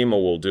what FEMA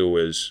will do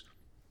is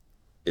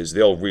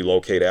they'll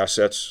relocate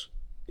assets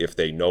if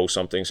they know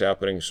something's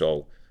happening.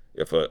 So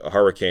if a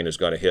hurricane is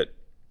going to hit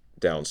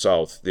down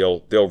south,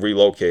 they'll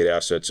relocate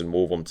assets and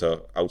move them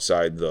to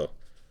outside the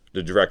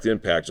direct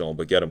impact zone,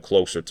 but get them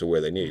closer to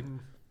where they need.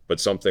 But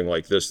something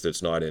like this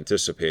that's not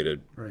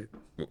anticipated,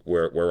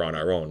 we're on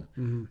our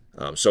own.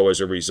 So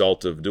as a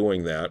result of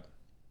doing that,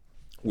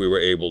 we were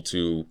able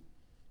to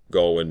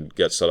go and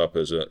get set up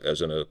as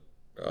a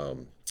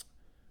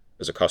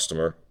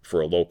customer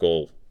for a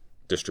local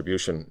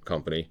distribution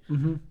company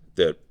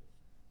that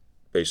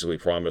basically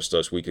promised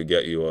us we could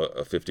get you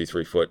a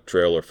 53-foot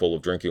trailer full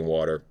of drinking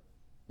water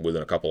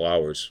within a couple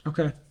hours.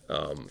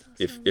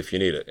 If you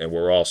need it. And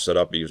we're all set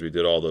up because we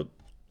did all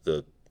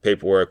the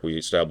paperwork, we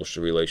established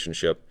a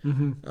relationship,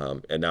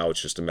 and now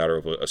it's just a matter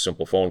of a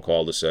simple phone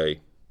call to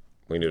say,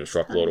 we need a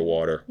truckload of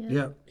water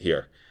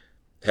here.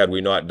 Had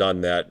we not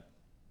done that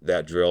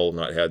drill,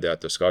 not had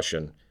that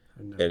discussion,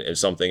 and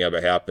something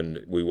ever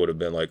happened, we would have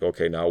been like,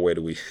 okay, now where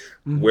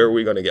are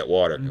we going to get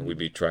water? And we'd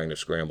be trying to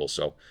scramble.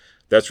 So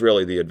that's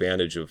really the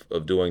advantage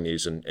of doing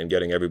these and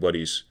getting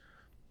everybody's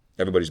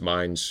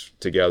minds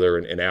together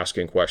and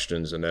asking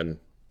questions, and then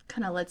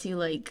kind of lets you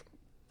like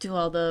do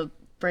all the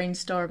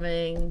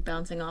brainstorming,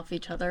 bouncing off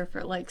each other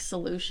for like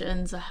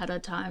solutions ahead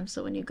of time.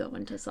 So when you go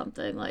into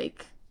something,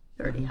 like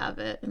you already have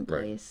it in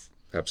place.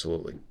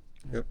 Absolutely.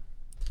 Yep.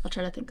 I'll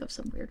try to think of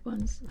some weird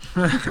ones.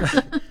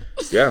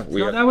 Yeah,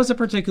 that was a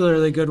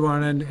particularly good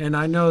one, and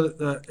I know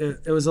that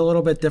it was a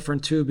little bit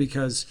different too,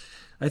 because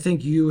I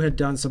think you had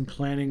done some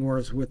planning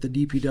work with the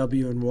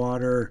DPW and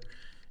water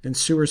and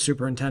sewer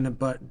superintendent,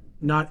 but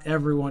not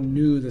everyone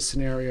knew the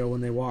scenario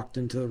when they walked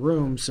into the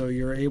room, so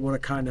you're able to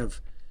kind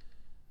of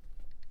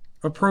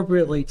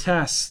appropriately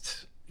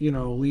test,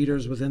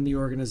 leaders within the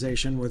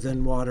organization,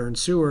 within water and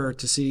sewer,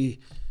 to see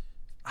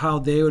how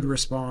they would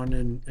respond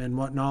and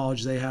what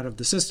knowledge they had of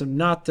the system.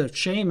 Not to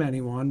shame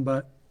anyone,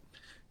 but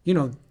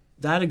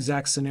that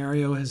exact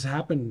scenario has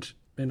happened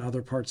in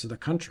other parts of the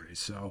country.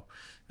 So,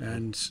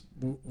 and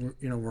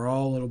we're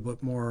all a little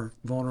bit more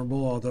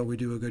vulnerable, although we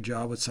do a good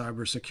job with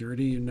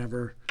cybersecurity. You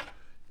never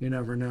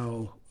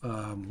know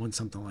when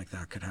something like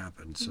that could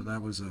happen. So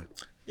that was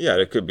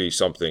it could be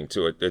something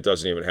to it. It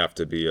doesn't even have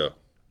to be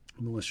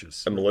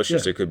malicious.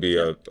 It could be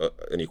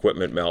an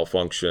equipment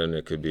malfunction.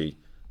 It could be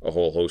a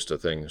whole host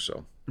of things.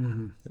 So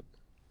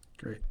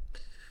great.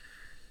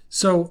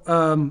 So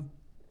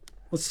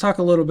let's talk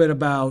a little bit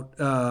about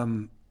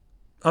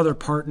other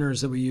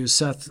partners that we use.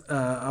 Seth,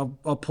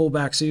 I'll pull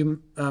back. So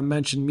you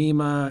mentioned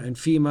MEMA and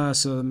FEMA,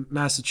 so the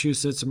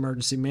Massachusetts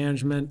Emergency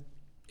Management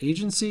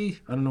Agency.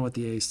 I don't know what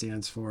the A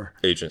stands for.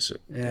 Agency.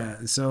 Yeah.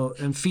 And so,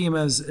 and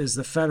FEMA is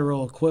the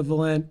federal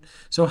equivalent.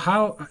 So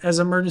how, as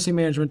emergency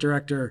management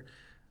director,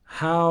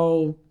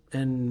 how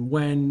and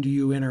when do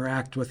you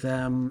interact with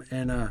them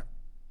in a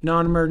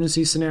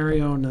non-emergency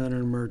scenario and then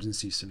an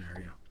emergency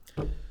scenario?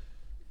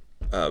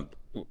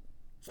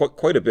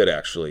 Quite a bit,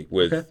 actually,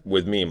 with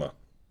MEMA.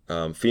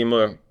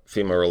 FEMA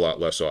a lot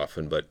less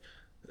often, but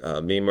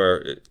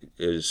MEMA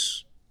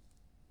is,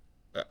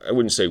 I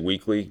wouldn't say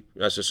weekly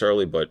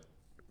necessarily, but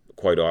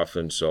quite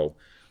often. So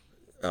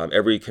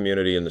every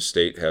community in the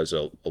state has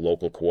a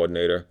local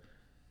coordinator,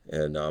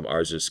 and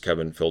ours is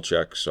Kevin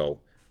Filchek. So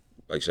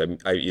like I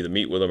said, I either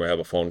meet with him or have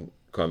a phone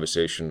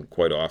conversation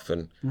quite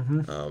often.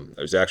 I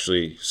was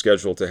actually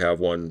scheduled to have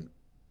one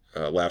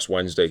last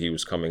Wednesday. He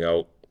was coming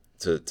out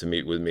to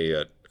meet with me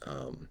at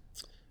 1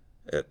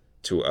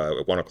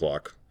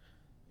 o'clock,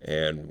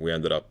 and we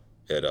ended up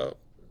at a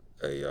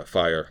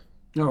fire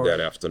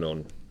that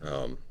afternoon.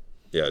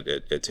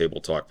 At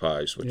Table Talk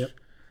Pies, which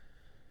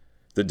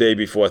the day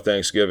before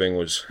Thanksgiving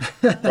was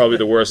probably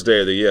the worst day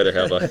of the year to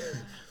have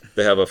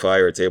a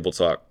fire at Table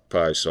Talk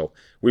Pies. So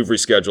we've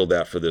rescheduled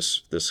that for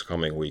this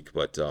coming week.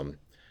 But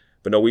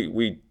no,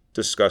 we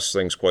discuss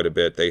things quite a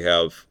bit. They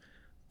have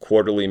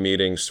quarterly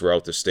meetings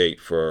throughout the state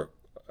for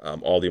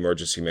all the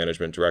emergency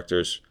management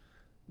directors.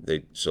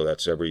 So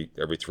that's every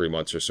 3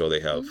 months or so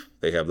they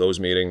have those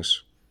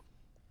meetings.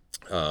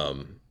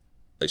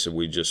 They said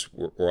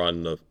we're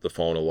on the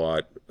phone a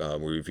lot.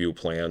 We review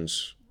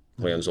plans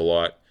a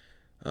lot,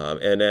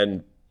 and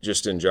then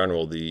just in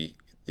general what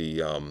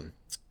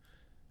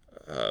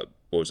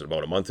was it,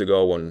 about a month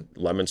ago when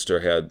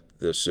Leominster had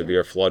the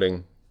severe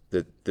flooding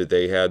that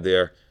they had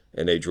there,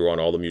 and they drew on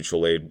all the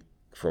mutual aid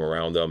from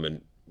around them,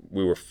 and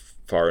we were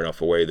far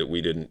enough away that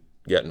we didn't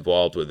get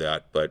involved with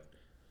that, but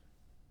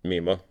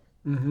MEMA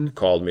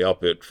called me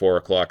up at 4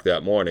 o'clock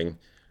that morning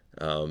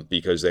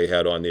because they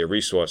had on their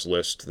resource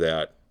list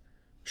that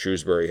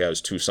Shrewsbury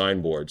has 2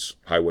 signboards,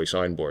 highway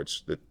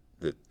signboards that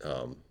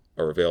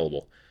are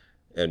available.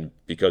 And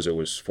because it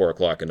was 4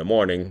 o'clock in the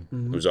morning,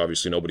 there was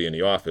obviously nobody in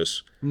the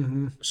office.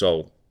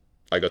 So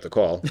I got the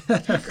call.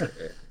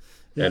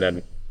 And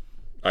then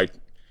I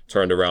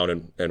turned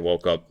around and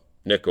woke up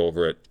Nick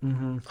over at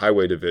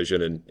Highway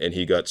Division, and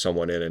he got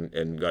someone in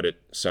and got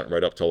it sent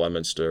right up to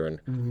Leominster.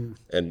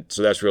 And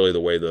so that's really the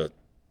way the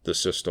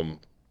system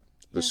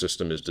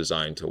is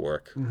designed to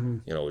work.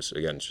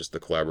 It's just the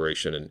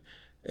collaboration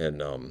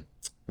and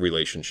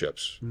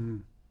relationships.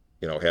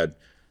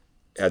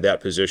 Had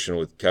that position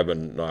with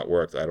Kevin not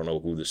worked, I don't know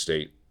who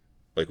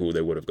who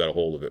they would have got a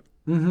hold of it.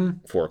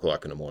 4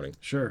 o'clock in the morning.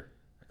 Sure.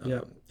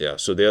 Yeah.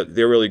 So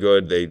they're really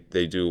good.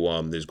 They do.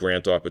 There's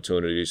grant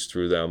opportunities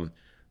through them.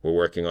 We're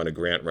working on a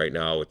grant right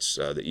now. It's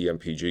the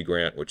EMPG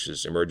grant, which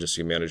is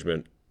Emergency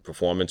Management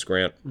Performance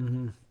Grant.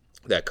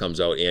 That comes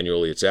out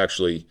annually. It's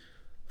actually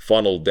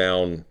funneled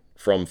down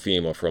from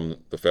FEMA, from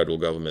the federal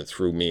government,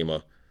 through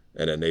MEMA,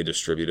 and then they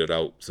distribute it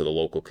out to the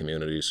local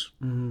communities.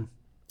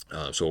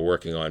 So we're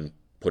working on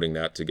putting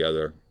that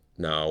together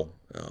now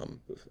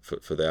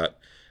for that.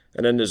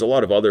 And then there's a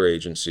lot of other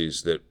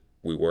agencies that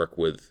we work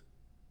with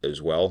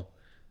as well.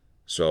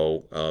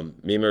 So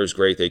MEMA is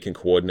great. They can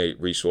coordinate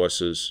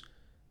resources.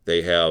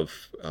 They have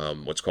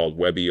what's called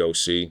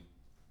WebEOC,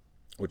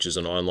 which is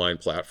an online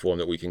platform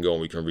that we can go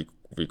and we can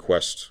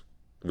request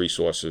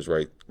resources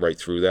right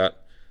through that.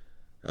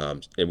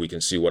 And we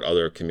can see what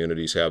other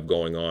communities have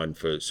going on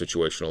for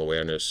situational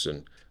awareness,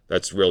 and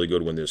that's really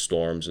good when there's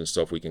storms and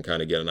stuff. We can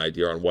kind of get an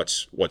idea on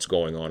what's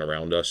going on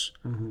around us,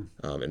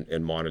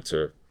 and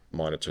monitor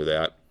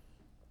that.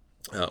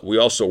 We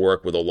also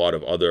work with a lot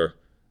of other.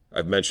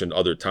 I've mentioned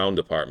other town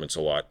departments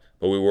a lot,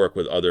 but we work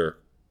with other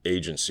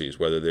agencies,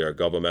 whether they are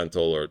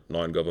governmental or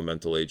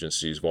non-governmental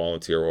agencies,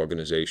 volunteer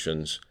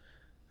organizations.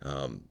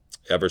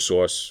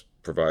 Eversource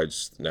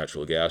provides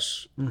natural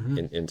gas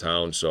in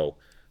town, so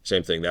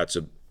same thing. That's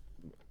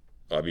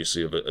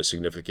obviously a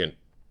significant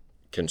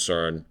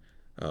concern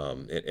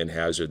and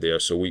hazard there.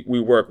 So we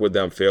work with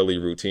them fairly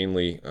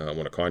routinely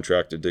when a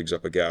contractor digs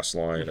up a gas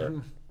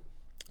line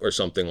or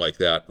something like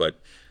that. But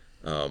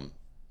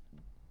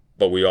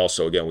we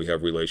also, again, we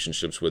have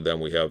relationships with them.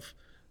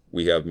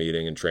 We have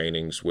meeting and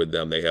trainings with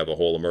them. They have a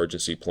whole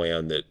emergency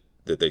plan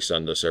that they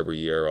send us every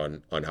year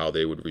on how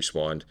they would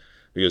respond,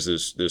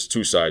 because there's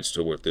 2 sides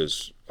to it.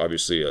 There's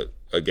obviously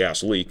a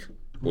gas leak,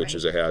 which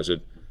is a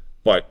hazard,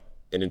 but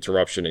an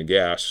interruption in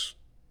gas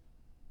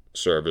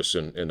service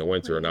in the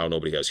winter, and now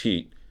nobody has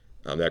heat.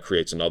 That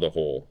creates another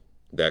whole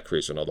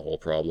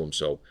problem.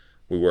 So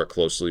we work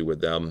closely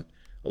with them.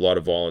 A lot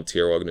of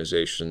volunteer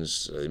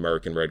organizations, the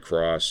American Red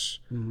Cross,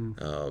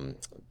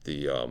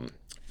 the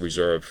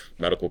Reserve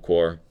Medical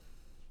Corps.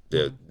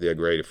 They're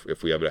great.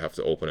 If we ever have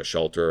to open a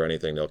shelter or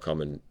anything, they'll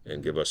come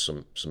and give us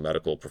some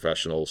medical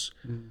professionals.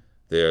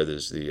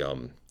 There's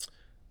the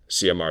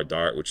CMR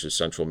DART, which is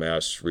Central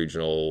Mass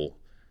Regional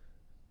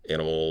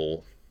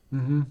Animal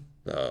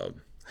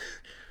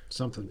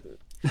something.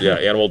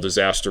 Animal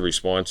Disaster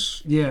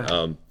Response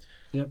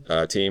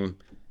team,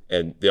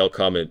 and they'll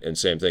come and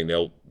same thing.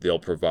 They'll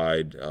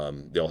provide.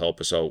 They'll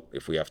help us out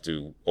if we have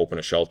to open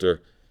a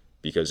shelter,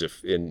 because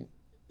if in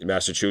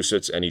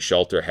Massachusetts any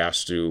shelter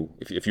has to.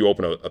 If you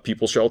open a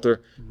people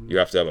shelter, you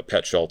have to have a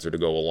pet shelter to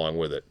go along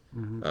with it,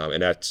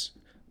 and that's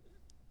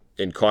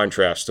in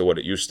contrast to what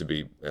it used to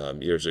be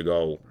years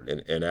ago.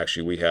 And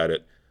actually, we had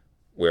it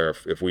where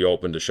if we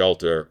opened a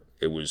shelter,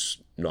 it was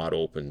not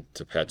open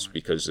to pets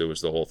because there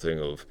was the whole thing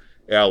of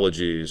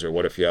allergies, or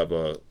what if you have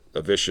a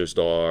vicious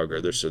dog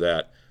or this or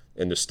that.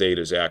 And the state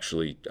has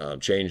actually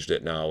changed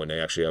it now, and they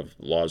actually have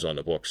laws on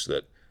the books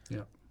that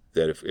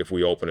if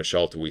we open a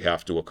shelter, we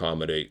have to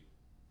accommodate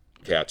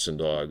cats and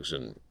dogs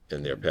and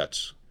their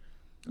pets.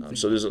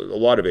 So there's a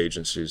lot of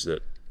agencies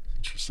that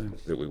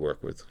we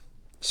work with.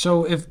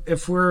 So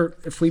if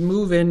we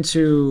move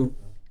into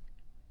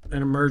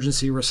an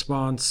emergency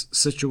response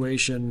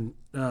situation,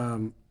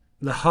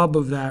 the hub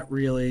of that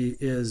really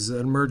is an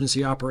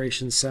emergency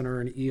operations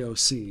center and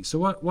EOC. So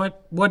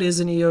what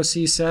is an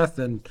EOC, Seth,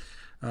 and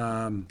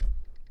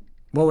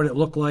what would it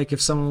look like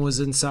if someone was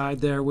inside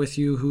there with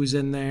you? Who's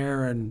in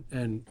there,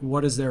 and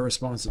what is their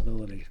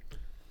responsibility?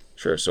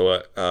 Sure. So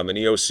an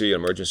EOC,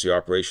 Emergency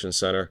Operations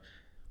Center,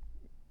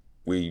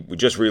 we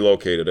just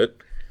relocated it.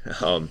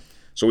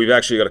 So we've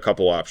actually got a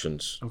couple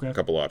options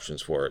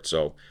for it.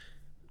 So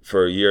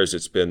for years,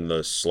 it's been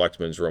the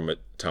selectmen's room at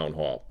Town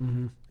Hall.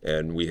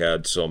 And we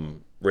had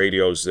some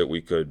radios that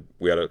we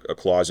had a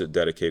closet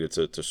dedicated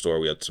to store.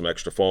 We had some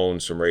extra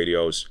phones, some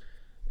radios,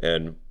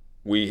 and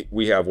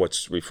we have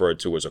what's referred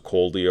to as a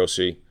cold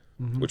EOC,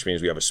 which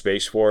means we have a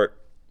space for it,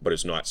 but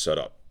it's not set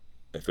up.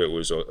 If it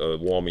was a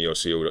warm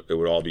EOC, it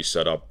would all be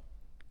set up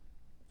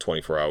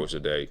 24 hours a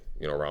day,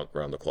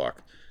 around the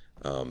clock.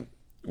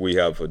 We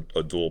have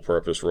a dual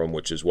purpose room,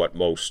 which is what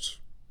most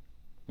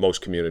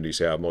communities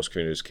have. Most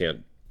communities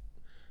can't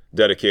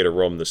dedicate a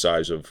room the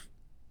size of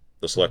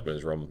the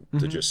selectmen's room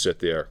to just sit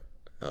there,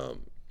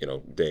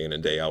 day in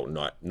and day out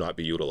and not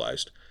be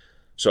utilized.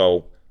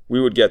 So we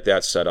would get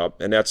that set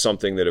up, and that's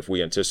something that if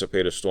we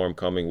anticipate a storm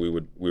coming, we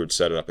would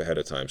set it up ahead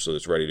of time so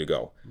it's ready to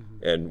go.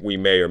 And we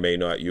may or may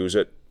not use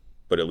it,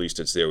 but at least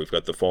it's there. We've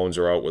got the phones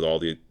are out with all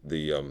the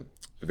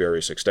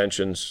various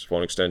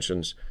phone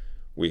extensions.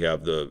 We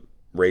have the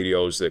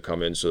radios that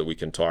come in so that we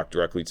can talk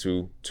directly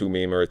to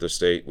MEMA at the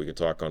state. We can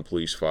talk on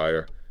police,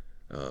 fire,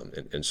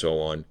 and so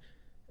on.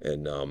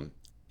 And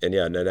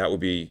then that would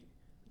be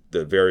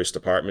the various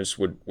departments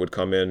would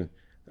come in,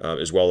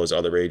 as well as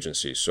other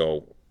agencies.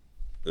 So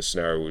the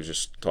scenario we were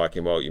just talking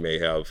about, you may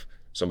have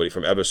somebody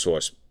from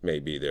Eversource may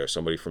be there,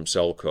 somebody from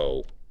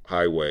Selco,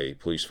 Highway,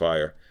 police,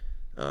 fire.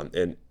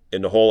 And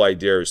the whole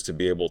idea is to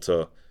be able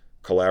to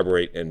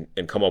collaborate and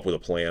come up with a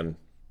plan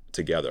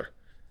together.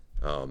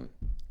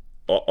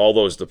 All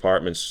those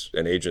departments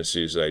and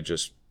agencies that I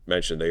just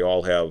mentioned, they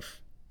all have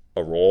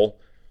a role,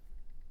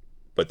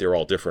 but they're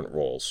all different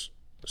roles.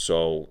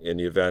 So in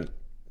the event,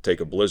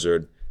 take a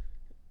blizzard,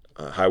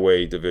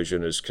 Highway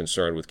Division is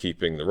concerned with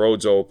keeping the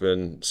roads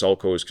open.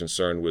 Selco is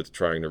concerned with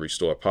trying to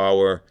restore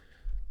power.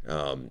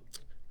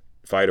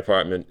 Fire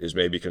Department is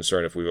maybe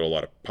concerned if we've got a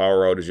lot of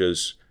power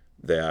outages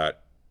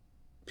that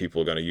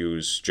people are going to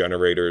use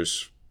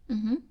generators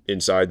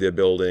inside their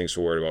buildings.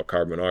 So worried about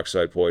carbon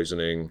monoxide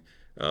poisoning.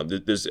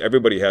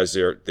 Everybody has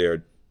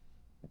their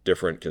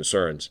different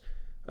concerns.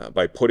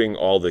 By putting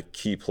all the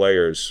key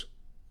players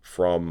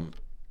from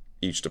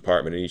each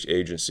department and each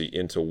agency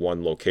into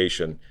one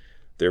location,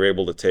 they're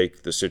able to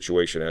take the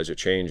situation as it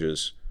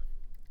changes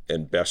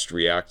and best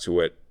react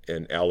to it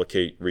and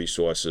allocate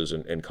resources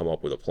and come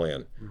up with a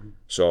plan.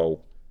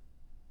 So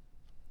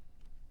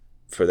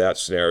for that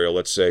scenario,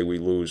 let's say we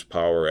lose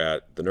power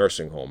at the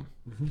nursing home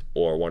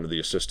or one of the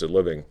assisted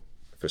living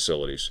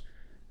facilities.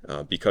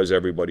 Because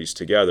everybody's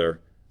together,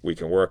 we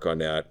can work on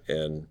that,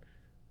 and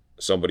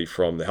somebody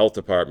from the health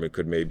department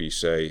could maybe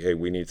say, hey,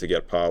 we need to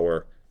get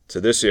power to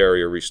this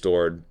area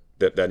restored.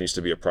 That needs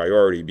to be a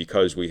priority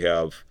because we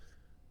have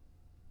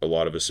a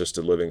lot of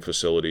assisted living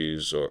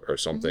facilities or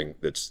something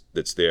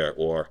that's there,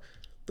 or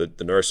the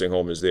nursing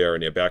home is there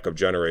and their backup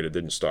generator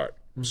didn't start.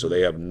 So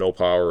they have no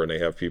power and they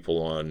have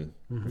people on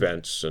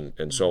vents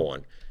and so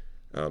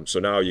on. So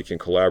now you can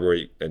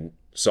collaborate, and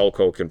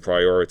Selco can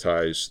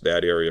prioritize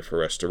that area for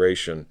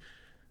restoration.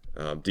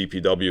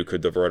 DPW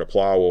could divert a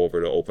plow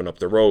over to open up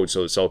the road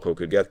so that Selco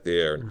could get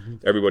there.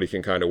 And everybody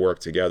can kind of work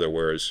together,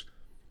 whereas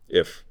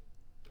if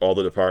all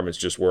the departments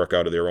just work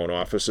out of their own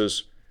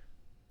offices,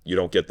 you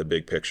don't get the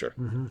big picture.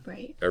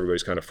 Right.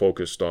 Everybody's kind of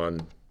focused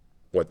on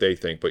what they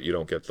think, but you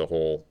don't get the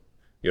whole,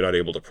 you're not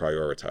able to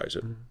prioritize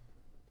it.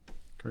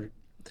 Great.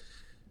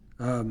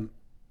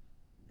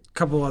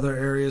 Couple other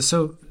areas.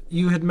 So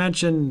you had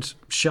mentioned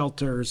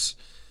shelters.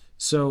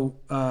 So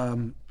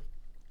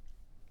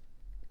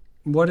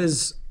what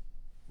is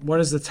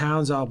the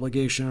town's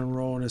obligation and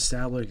role in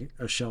establishing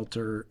a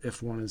shelter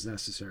if one is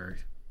necessary?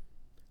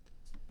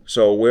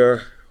 So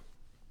we're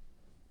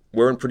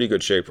in pretty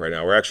good shape right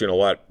now. We're actually in a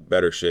lot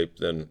better shape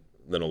than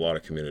a lot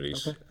of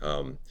communities.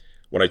 Okay.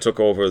 When I took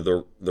over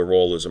the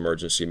role as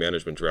emergency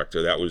management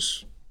director, that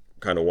was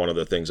kind of one of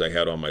the things I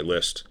had on my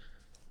list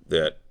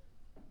that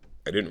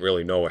I didn't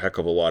really know a heck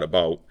of a lot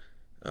about.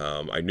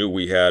 I knew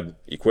we had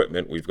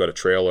equipment. We've got a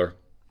trailer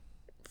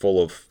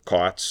full of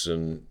cots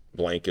and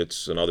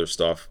blankets and other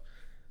stuff.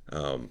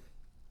 But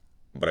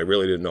I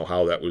really didn't know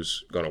how that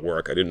was going to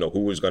work. I didn't know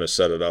who was going to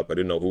set it up. I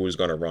didn't know who was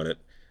going to run it.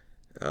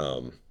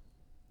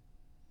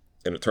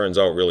 And it turns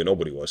out really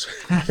nobody was.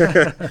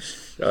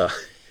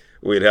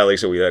 We had, like I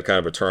said, we had kind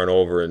of a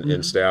turnover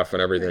in staff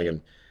and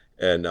everything.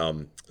 And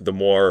the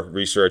more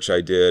research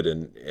I did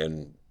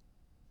and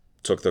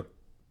took the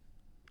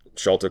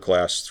shelter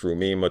class through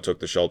MEMA, took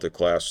the shelter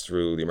class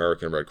through the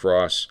American Red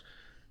Cross,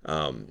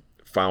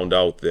 found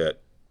out that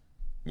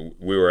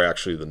we were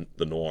actually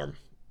the norm,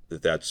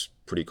 that's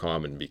pretty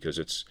common because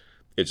it's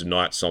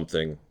not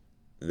something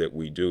that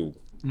we do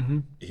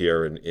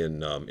here in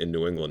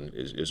New England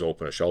is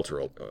open a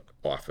shelter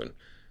often.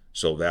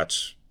 So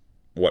that's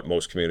what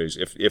most communities,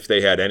 if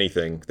they had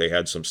anything, they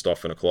had some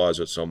stuff in a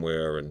closet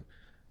somewhere and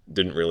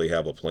didn't really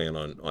have a plan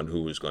on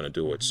who was going to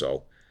do it.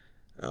 So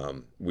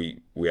we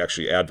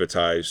actually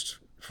advertised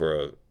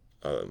for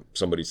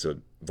somebody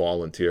to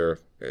volunteer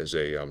as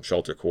a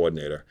shelter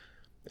coordinator,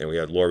 and we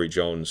had Lori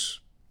Jones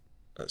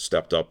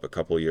stepped up a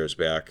couple of years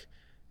back,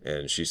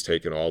 and she's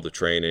taken all the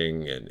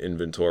training and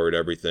inventoried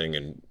everything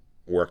and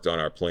worked on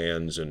our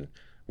plans, and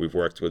we've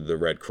worked with the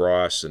Red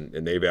Cross,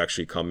 and they've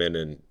actually come in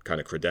and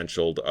kind of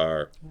credentialed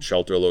our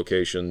shelter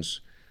locations,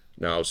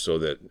 now, so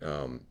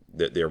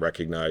that they're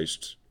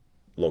recognized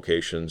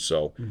locations.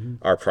 So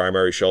our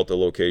primary shelter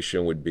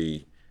location would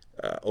be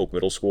Oak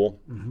Middle School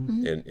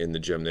in the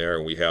gym there,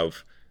 and we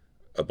have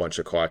a bunch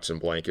of cots and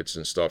blankets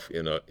and stuff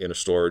in a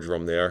storage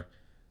room there.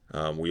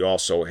 We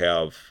also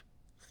have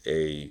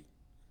a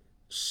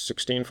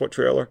 16-foot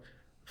trailer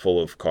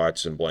full of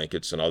cots and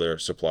blankets and other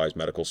supplies,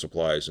 medical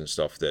supplies and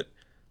stuff that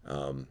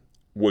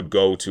would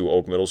go to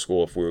Oak Middle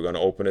School if we were going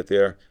to open it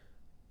there.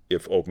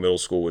 If Oak Middle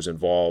School was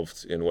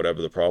involved in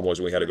whatever the problem was,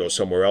 and we had to go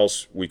somewhere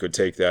else, we could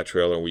take that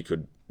trailer and we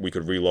could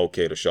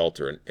relocate a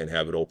shelter and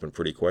have it open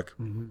pretty quick.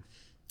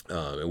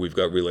 And we've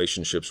got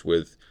relationships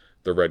with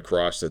the Red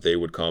Cross that they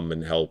would come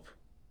and help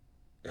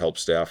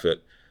staff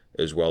it,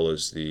 as well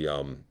as the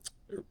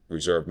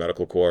Reserve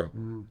Medical Corps.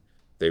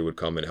 They would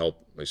come and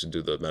help, I said,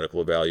 do the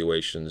medical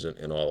evaluations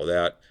and all of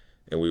that.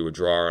 And we would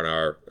draw on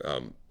our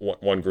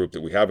one group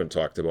that we haven't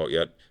talked about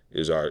yet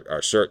is our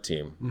CERT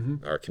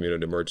team, our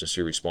Community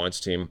Emergency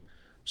Response Team.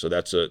 So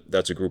that's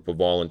a group of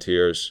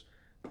volunteers.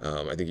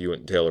 I think you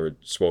and Taylor had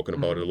spoken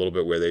about it a little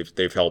bit, where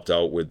they've helped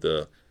out with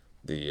the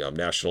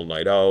National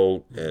Night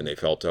Out, and they've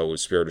helped out with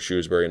Spirit of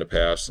Shrewsbury in the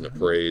past, and the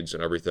parades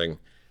and everything.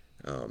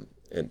 And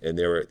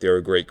they're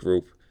a great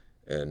group,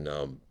 and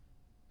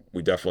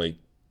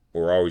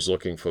we're always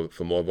looking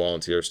for more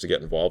volunteers to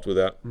get involved with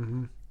that.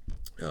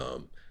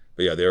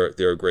 But yeah,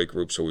 they're a great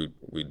group, so we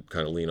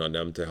kind of lean on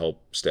them to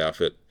help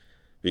staff it,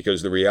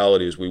 because the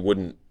reality is we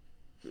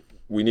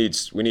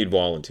need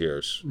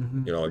volunteers.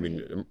 I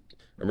mean,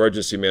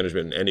 emergency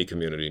management in any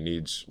community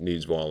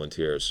needs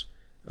volunteers.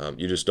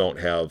 You just don't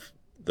have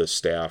the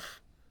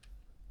staff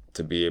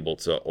to be able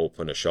to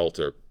open a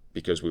shelter,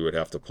 because we would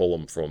have to pull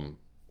them from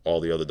all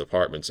the other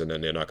departments, and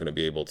then they're not going to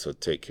be able to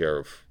take care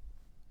of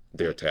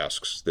their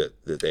tasks that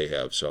they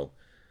have. So,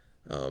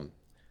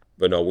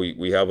 but no,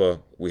 we have a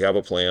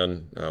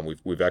plan.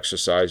 We've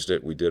exercised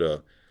it. We did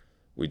a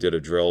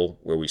drill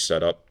where we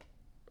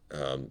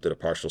did a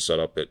partial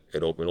setup at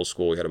Oak Middle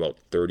School. We had about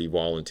 30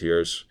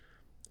 volunteers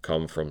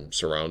come from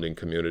surrounding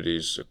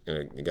communities.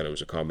 And again, it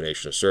was a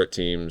combination of CERT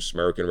teams,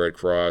 American Red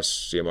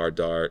Cross, CMR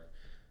DART,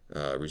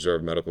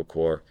 Reserve Medical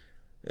Corps,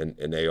 and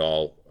they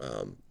all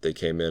they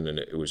came in, and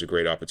it was a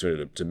great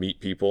opportunity to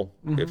meet people,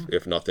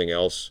 if nothing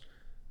else,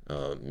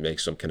 make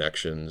some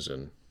connections,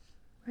 and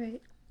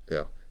Right.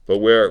 yeah. But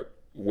where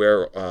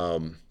I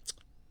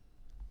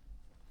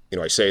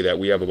say that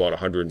we have about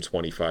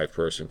 125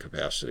 person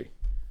capacity,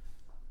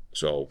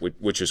 so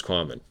which is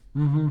common.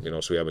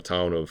 So we have a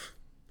town of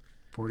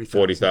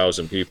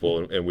 40,000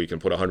 people, and we can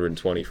put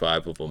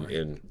 125 of them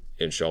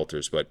in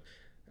shelters. But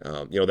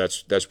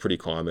that's pretty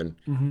common.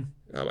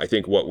 I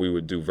think what we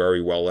would do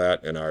very well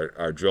at, and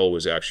our drill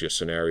was actually a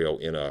scenario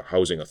in a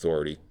housing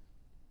authority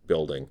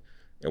building,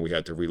 and we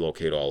had to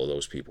relocate all of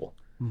those people,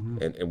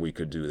 and we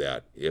could do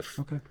that if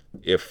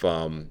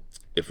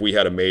we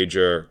had a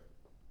major,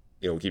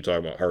 we keep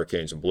talking about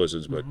hurricanes and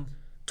blizzards, but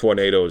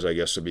tornadoes, I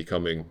guess, are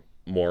becoming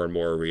more and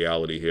more a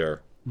reality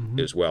here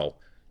as well.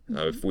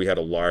 If we had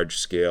a large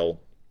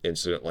scale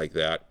incident like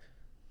that,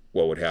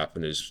 what would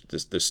happen is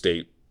the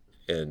state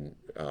and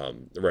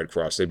the Red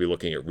Cross, they'd be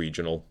looking at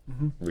regional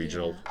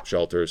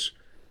shelters,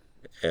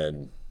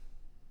 and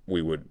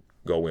we would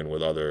go in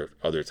with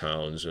other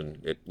towns,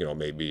 and it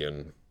maybe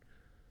in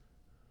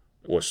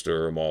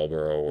Worcester or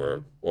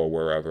Marlborough or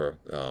wherever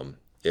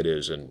it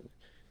is. And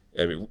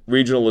I mean,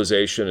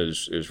 regionalization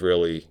is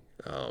really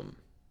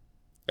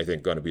I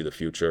think going to be the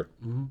future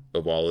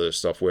of all of this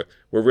stuff. We're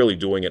really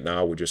doing it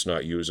now. We're just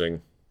not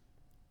using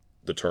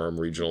the term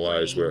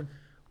regionalized.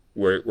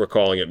 We're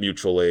calling it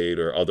mutual aid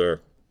or other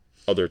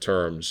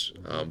terms,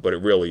 but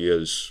it really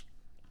is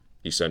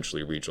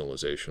essentially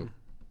regionalization.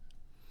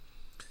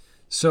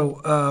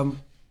 So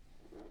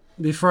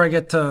before I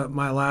get to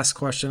my last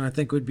question, I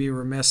think we'd be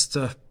remiss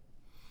to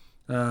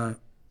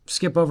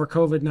skip over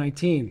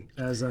COVID-19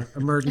 as an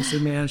emergency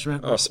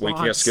management response. We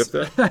can't skip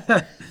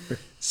that?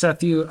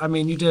 Seth, you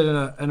did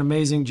an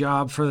amazing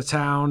job for the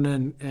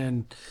town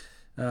and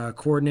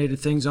coordinated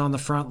things on the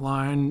front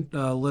line,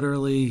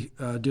 literally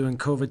doing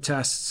COVID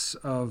tests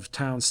of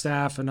town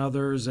staff and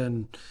others,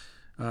 and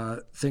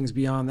things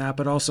beyond that,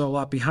 but also a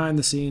lot behind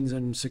the scenes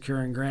and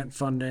securing grant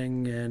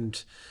funding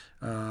and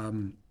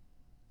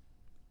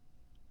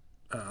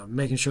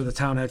making sure the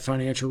town had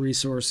financial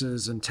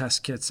resources and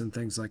test kits and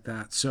things like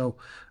that. So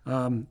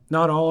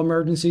not all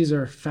emergencies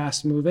are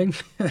fast moving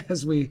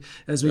as we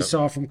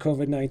saw from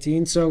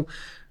COVID-19. So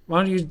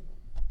why don't you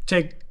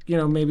take,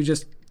 maybe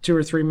just 2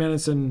 or 3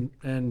 minutes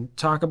and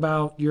talk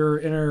about your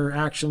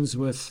interactions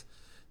with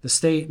the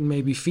state and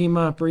maybe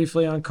FEMA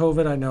briefly on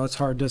COVID. I know it's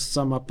hard to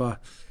sum up a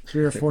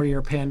 3 or 4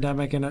 year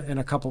pandemic in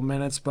a couple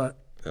minutes, but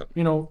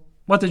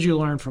what did you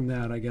learn from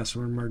that, I guess,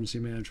 from an emergency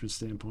management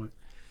standpoint?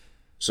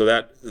 So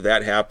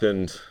that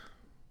happened,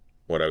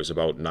 I was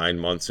about 9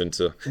 months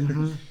into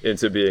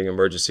being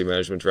emergency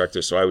management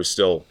director. So I was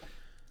still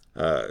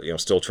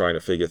trying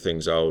to figure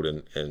things out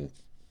and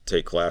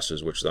take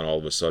classes, which then all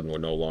of a sudden were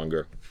no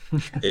longer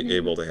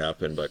able to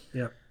happen. But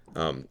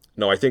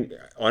no, I think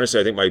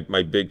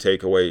my big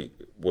takeaway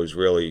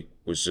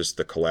was just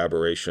the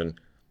collaboration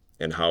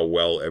and how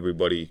well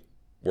everybody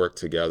worked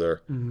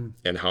together,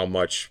 and how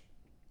much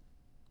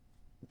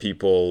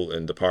people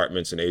and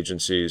departments and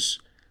agencies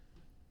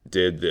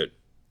did that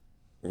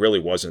really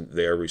wasn't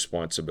their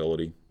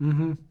responsibility,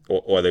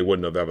 or they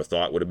wouldn't have ever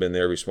thought would have been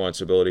their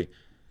responsibility.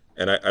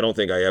 And I don't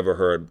think I ever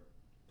heard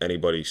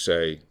anybody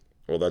say,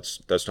 well,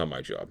 that's not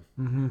my job.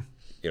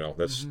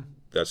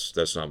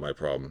 That's not my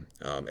problem.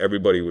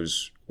 Everybody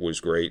was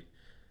great.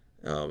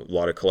 A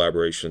lot of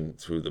collaboration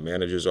through the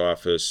manager's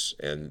office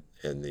and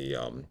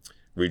the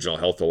Regional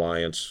Health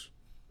Alliance,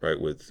 right,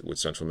 with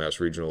Central Mass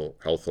Regional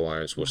Health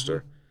Alliance,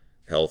 Worcester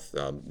Health.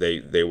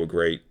 They were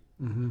great.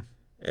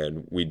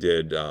 And we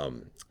did,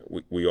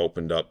 we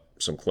opened up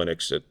some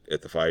clinics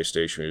at the fire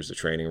station. We used the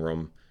training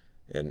room,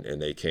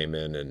 and they came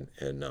in,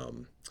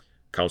 and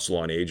Council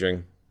on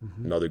Aging,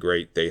 another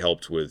great, they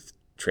helped with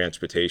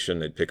transportation.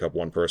 They'd pick up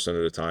one person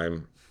at a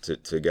time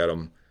to get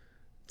them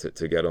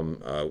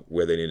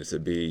where they needed to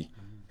be,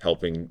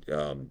 helping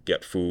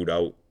get food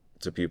out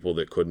to people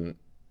that couldn't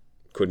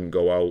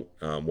go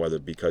out, whether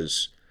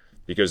because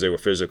they were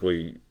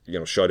physically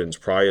shut-ins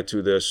prior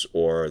to this,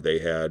 or they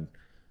had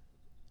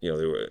they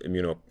were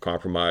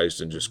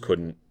immunocompromised and just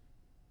couldn't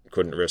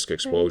risk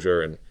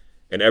exposure.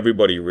 And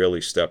everybody really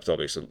stepped up.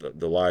 They said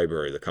the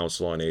library, the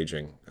Council on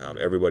Aging,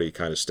 everybody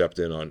kind of stepped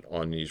in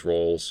on these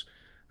roles.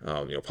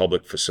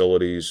 Public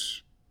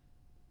facilities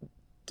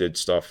did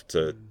stuff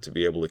to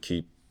be able to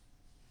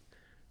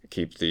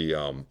keep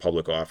the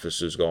public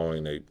offices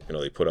going.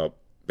 They put up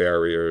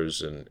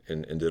barriers and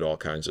did all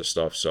kinds of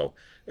stuff. So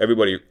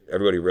everybody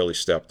really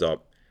stepped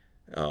up.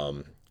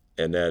 And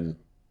then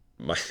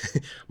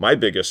my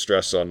biggest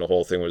stress on the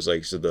whole thing was, like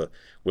you said,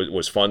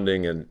 was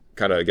funding and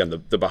kind of, again,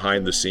 the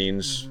behind the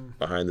scenes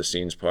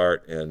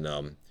part.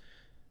 And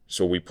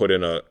so we put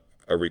in a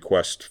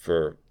request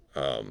for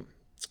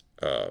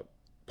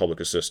public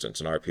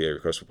assistance, an RPA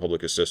request for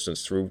public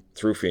assistance through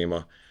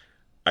FEMA.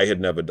 I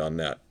had never done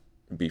that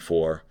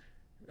before.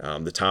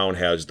 The town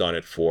has done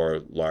it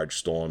for large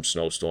storms,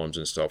 snowstorms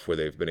and stuff, where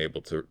they've been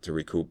able to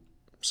recoup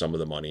some of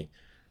the money.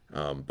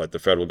 But the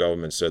federal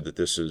government said that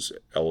this is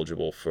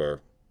eligible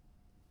for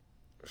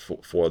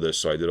this.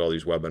 So I did all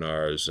these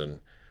webinars and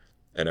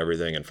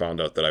everything, and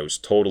found out that I was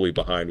totally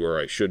behind where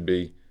I should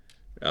be,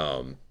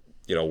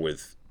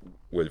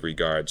 with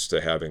regards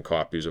to having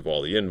copies of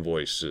all the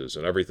invoices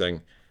and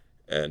everything.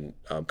 And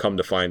come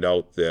to find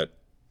out that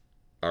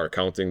our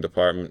accounting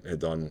department had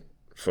done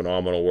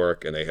phenomenal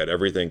work, and they had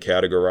everything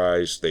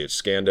categorized. They had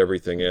scanned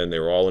everything in. They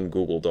were all in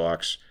Google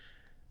Docs.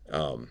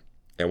 And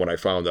when I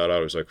found that out, I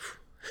was like,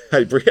 I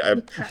had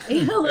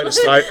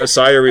a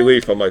sigh of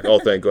relief. I'm like, oh,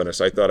 thank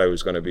goodness. I thought I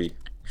was going to be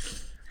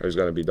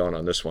done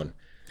on this one.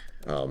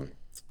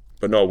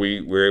 But no,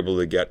 we were able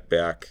to get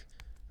back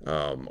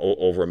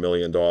over $1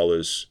 million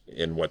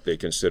in what they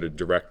considered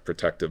direct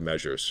protective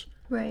measures.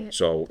 Right.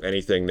 So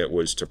anything that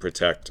was to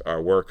protect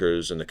our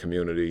workers and the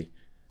community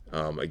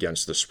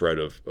against the spread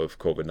of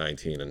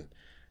COVID-19.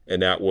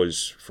 And that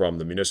was from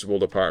the municipal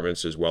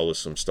departments, as well as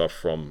some stuff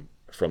from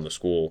the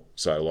school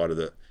side. A lot of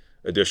the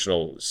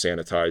additional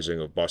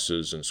sanitizing of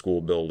buses and school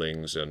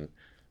buildings and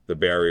the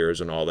barriers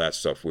and all that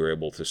stuff we were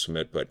able to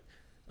submit. But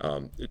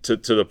to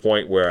the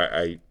point where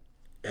I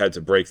had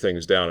to break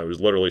things down, I was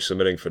literally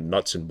submitting for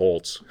nuts and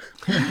bolts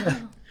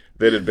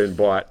that had been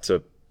bought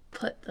to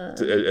put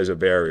as a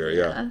barrier.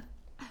 Yeah.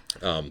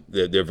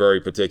 They're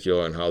very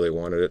particular on how they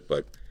wanted it,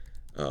 but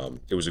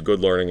it was a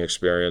good learning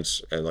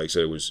experience. And like I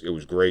said, it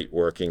was great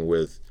working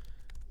with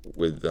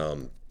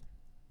the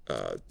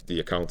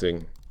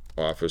accounting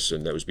office,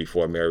 and that was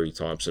before Mary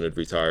Thompson had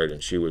retired,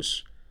 and she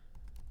was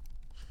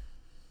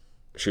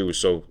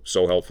so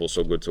helpful,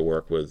 so good to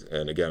work with.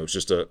 And again, it was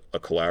just a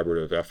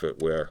collaborative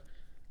effort where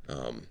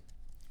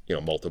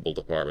multiple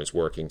departments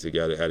working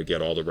together, had to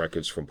get all the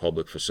records from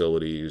public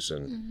facilities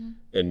and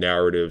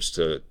narratives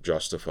to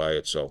justify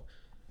it. So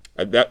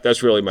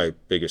that's really my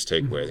biggest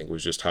takeaway. I think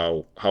was just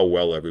how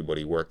well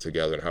everybody worked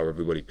together and how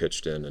everybody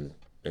pitched in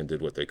and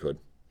did what they could.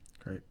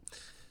 Great.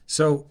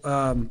 So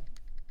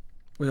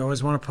we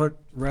always want to put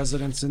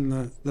residents in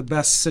the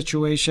best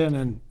situation,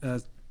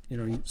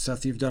 and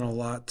Seth, you've done a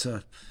lot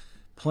to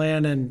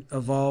plan and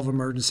evolve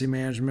emergency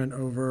management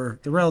over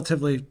the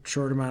relatively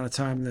short amount of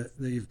time that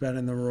you've been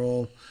in the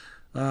role.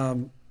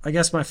 I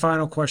guess my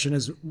final question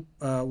is,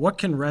 what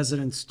can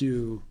residents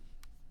do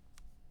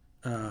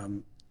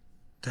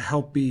to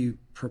help be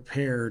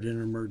prepared in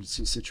an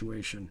emergency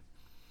situation?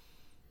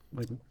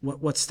 Like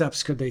what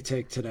steps could they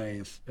take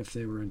today if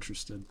they were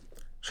interested?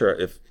 Sure.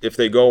 If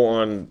they go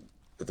on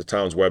the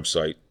town's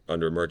website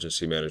under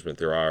emergency management,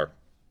 there are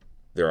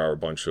a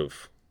bunch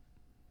of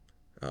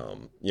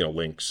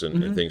links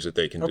and things that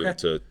they can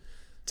do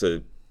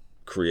to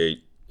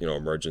create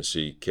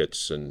emergency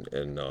kits and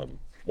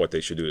what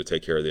they should do to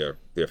take care of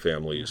their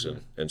families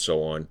and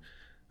so on.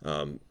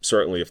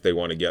 Certainly, if they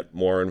want to get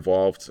more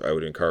involved, I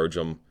would encourage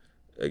them.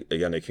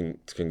 Again, they can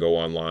go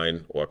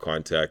online or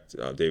contact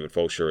David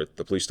Fosher at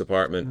the police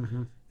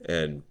department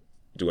and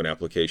do an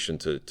application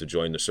to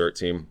join the CERT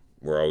team.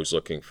 We're always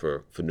looking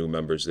for new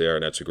members there,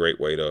 and that's a great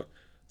way to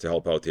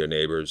help out their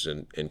neighbors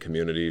and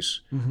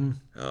communities.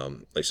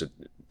 Like I said,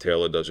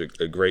 Taylor does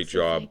a great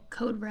job. Like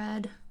Code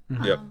Red.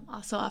 Yep.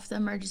 Also off the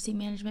emergency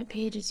management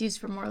page. It's used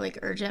for more like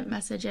urgent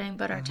messaging,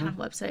 but our town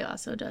website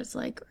also does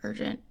like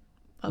urgent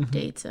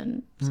updates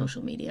and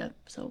social media.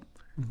 So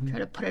try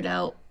to put it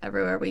out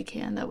everywhere we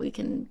can that we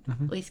can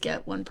at least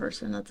get one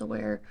person that's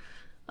aware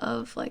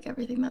of like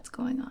everything that's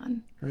going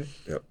on. Right.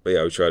 Yep. But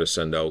yeah, we try to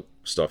send out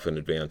stuff in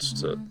advance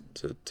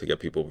to get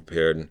people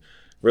prepared, and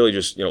really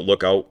just,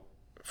 look out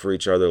for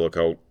each other, look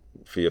out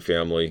for your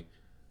family.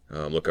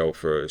 Look out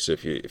for, so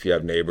if you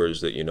have neighbors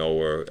that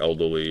are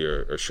elderly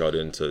or shut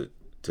in, to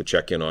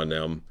check in on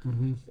them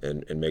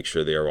and make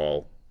sure they're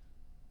all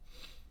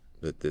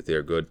that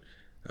they're good.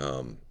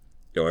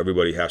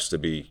 Everybody has to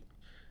be.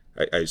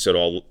 I said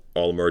all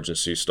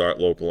emergencies start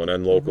local and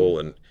end local,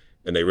 and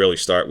they really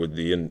start with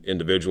the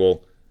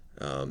individual,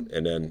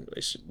 and then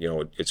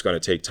it's going to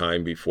take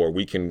time before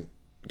we can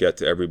get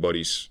to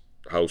everybody's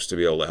house to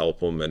be able to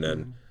help them, and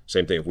then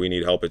same thing, if we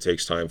need help, it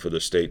takes time for the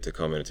state to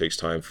come in. It takes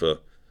time for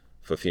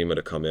FEMA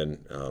to come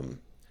in.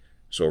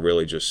 So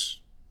really just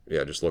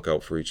look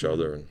out for each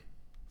other. And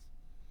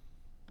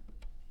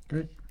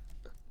Great.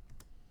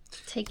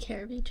 Take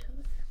care of each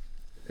other.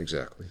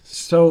 Exactly.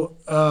 So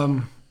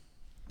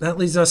that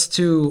leads us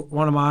to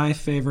one of my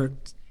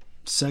favorite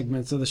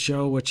segments of the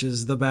show, which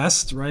is the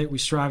best, right? We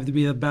strive to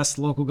be the best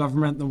local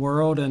government in the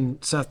world.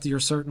 And Seth, you're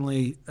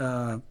certainly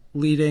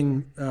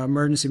leading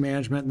emergency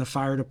management and the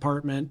fire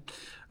department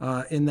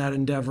in that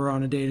endeavor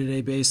on a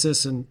day-to-day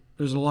basis. And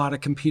there's a lot of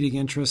competing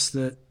interests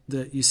that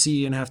you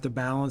see and have to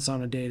balance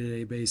on a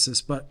day-to-day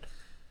basis. But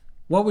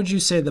what would you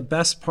say the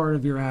best part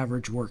of your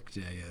average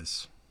workday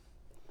is?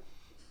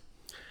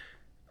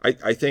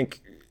 I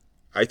think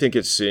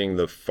it's seeing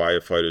the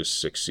firefighters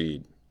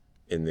succeed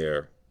in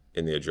their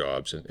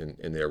jobs and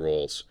in their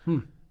roles.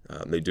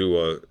 They do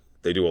a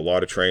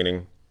lot of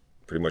training,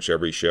 pretty much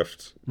every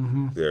shift.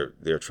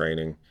 They're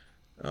training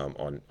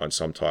on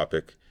some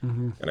topic,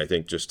 and I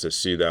think just to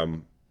see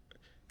them.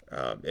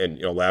 And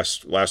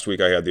last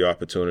week I had the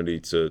opportunity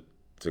to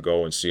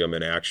go and see them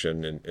in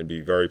action and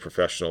be very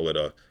professional at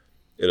a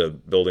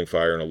building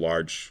fire in a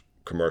large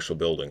commercial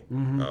building.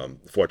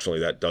 Fortunately,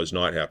 that does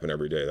not happen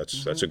every day.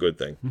 That's a good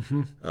thing.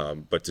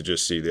 But to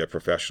just see their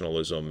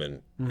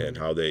professionalism and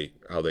how they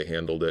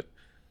handled it,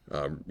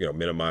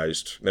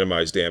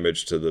 minimized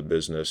damage to the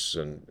business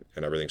and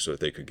everything, so that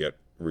they could get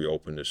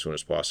reopened as soon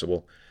as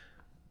possible.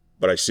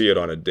 But I see it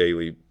on a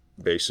daily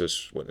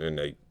basis when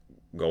they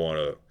go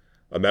on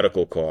a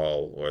medical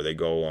call, or they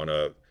go on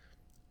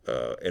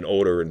an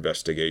odor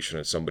investigation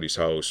at somebody's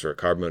house, or a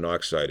carbon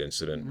monoxide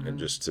incident, and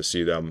just to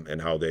see them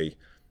and how they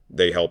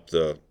help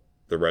the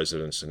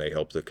residents and they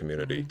help the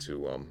community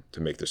to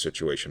make the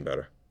situation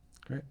better.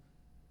 Great.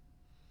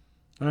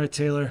 All right,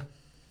 Taylor,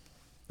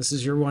 this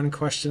is your one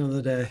question of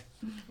the day.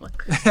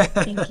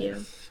 Thank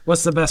you.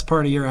 What's the best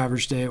part of your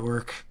average day at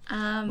work?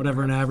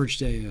 Whatever an average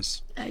day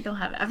is. I don't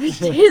have average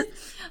days.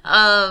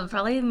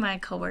 Probably my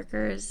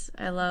coworkers.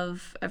 I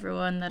love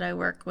everyone that I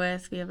work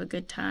with. We have a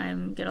good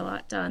time, get a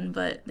lot done,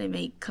 but they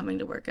make coming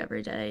to work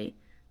every day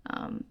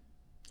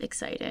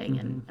exciting,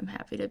 and I'm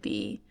happy to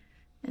be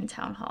in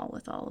town hall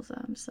with all of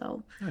them.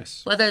 So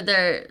nice. Whether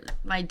they're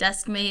my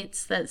desk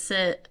mates that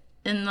sit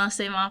in the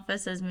same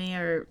office as me,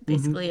 or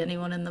basically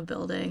anyone in the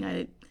building,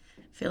 I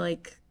feel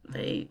like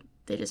they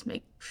just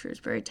make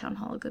Shrewsbury Town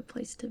Hall a good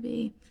place to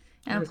be,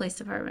 and a police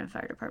department,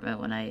 fire department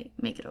when I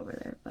make it over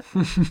there. But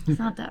it's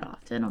not that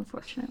often,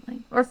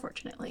 unfortunately, or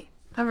fortunately,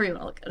 however you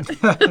want to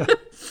look at it.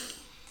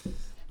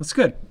 That's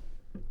good.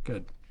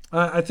 Good.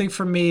 I think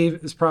for me,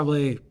 it's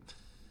probably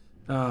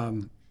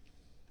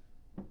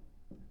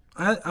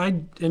I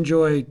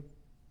enjoy,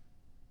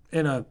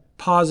 in a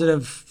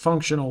positive,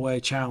 functional way,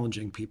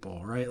 challenging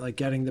people, right? Like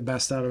getting the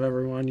best out of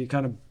everyone. You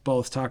kind of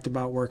both talked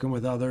about working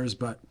with others,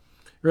 but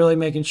really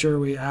making sure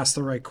we ask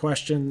the right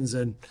questions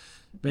and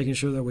making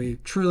sure that we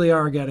truly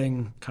are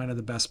getting kind of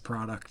the best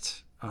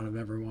product out of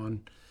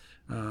everyone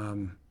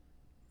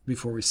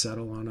before we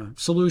settle on a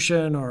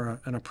solution or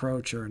an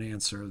approach or an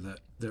answer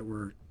that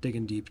we're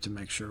digging deep to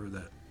make sure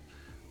that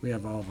we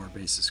have all of our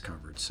bases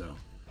covered. So,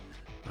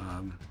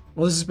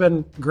 well, this has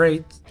been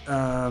great.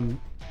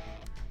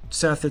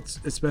 Seth,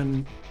 it's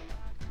been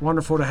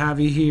wonderful to have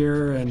you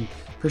here, and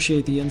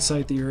appreciate the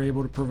insight that you're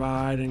able to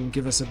provide and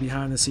give us a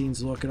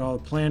behind-the-scenes look at all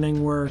the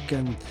planning work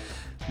and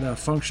the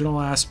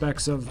functional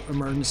aspects of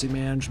emergency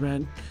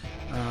management.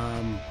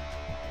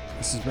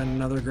 This has been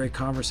another great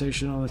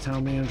conversation on the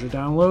Town Manager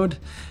Download.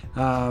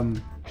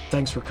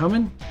 Thanks for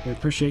coming. We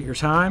appreciate your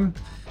time.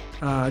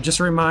 Just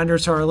a reminder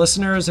to our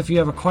listeners, if you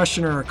have a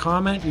question or a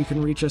comment, you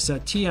can reach us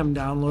at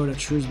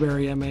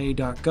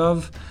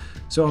tmdownload@shrewsburyma.gov.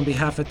 So on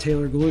behalf of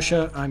Taylor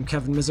Galusha, I'm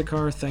Kevin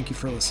Mizikar. Thank you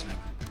for listening.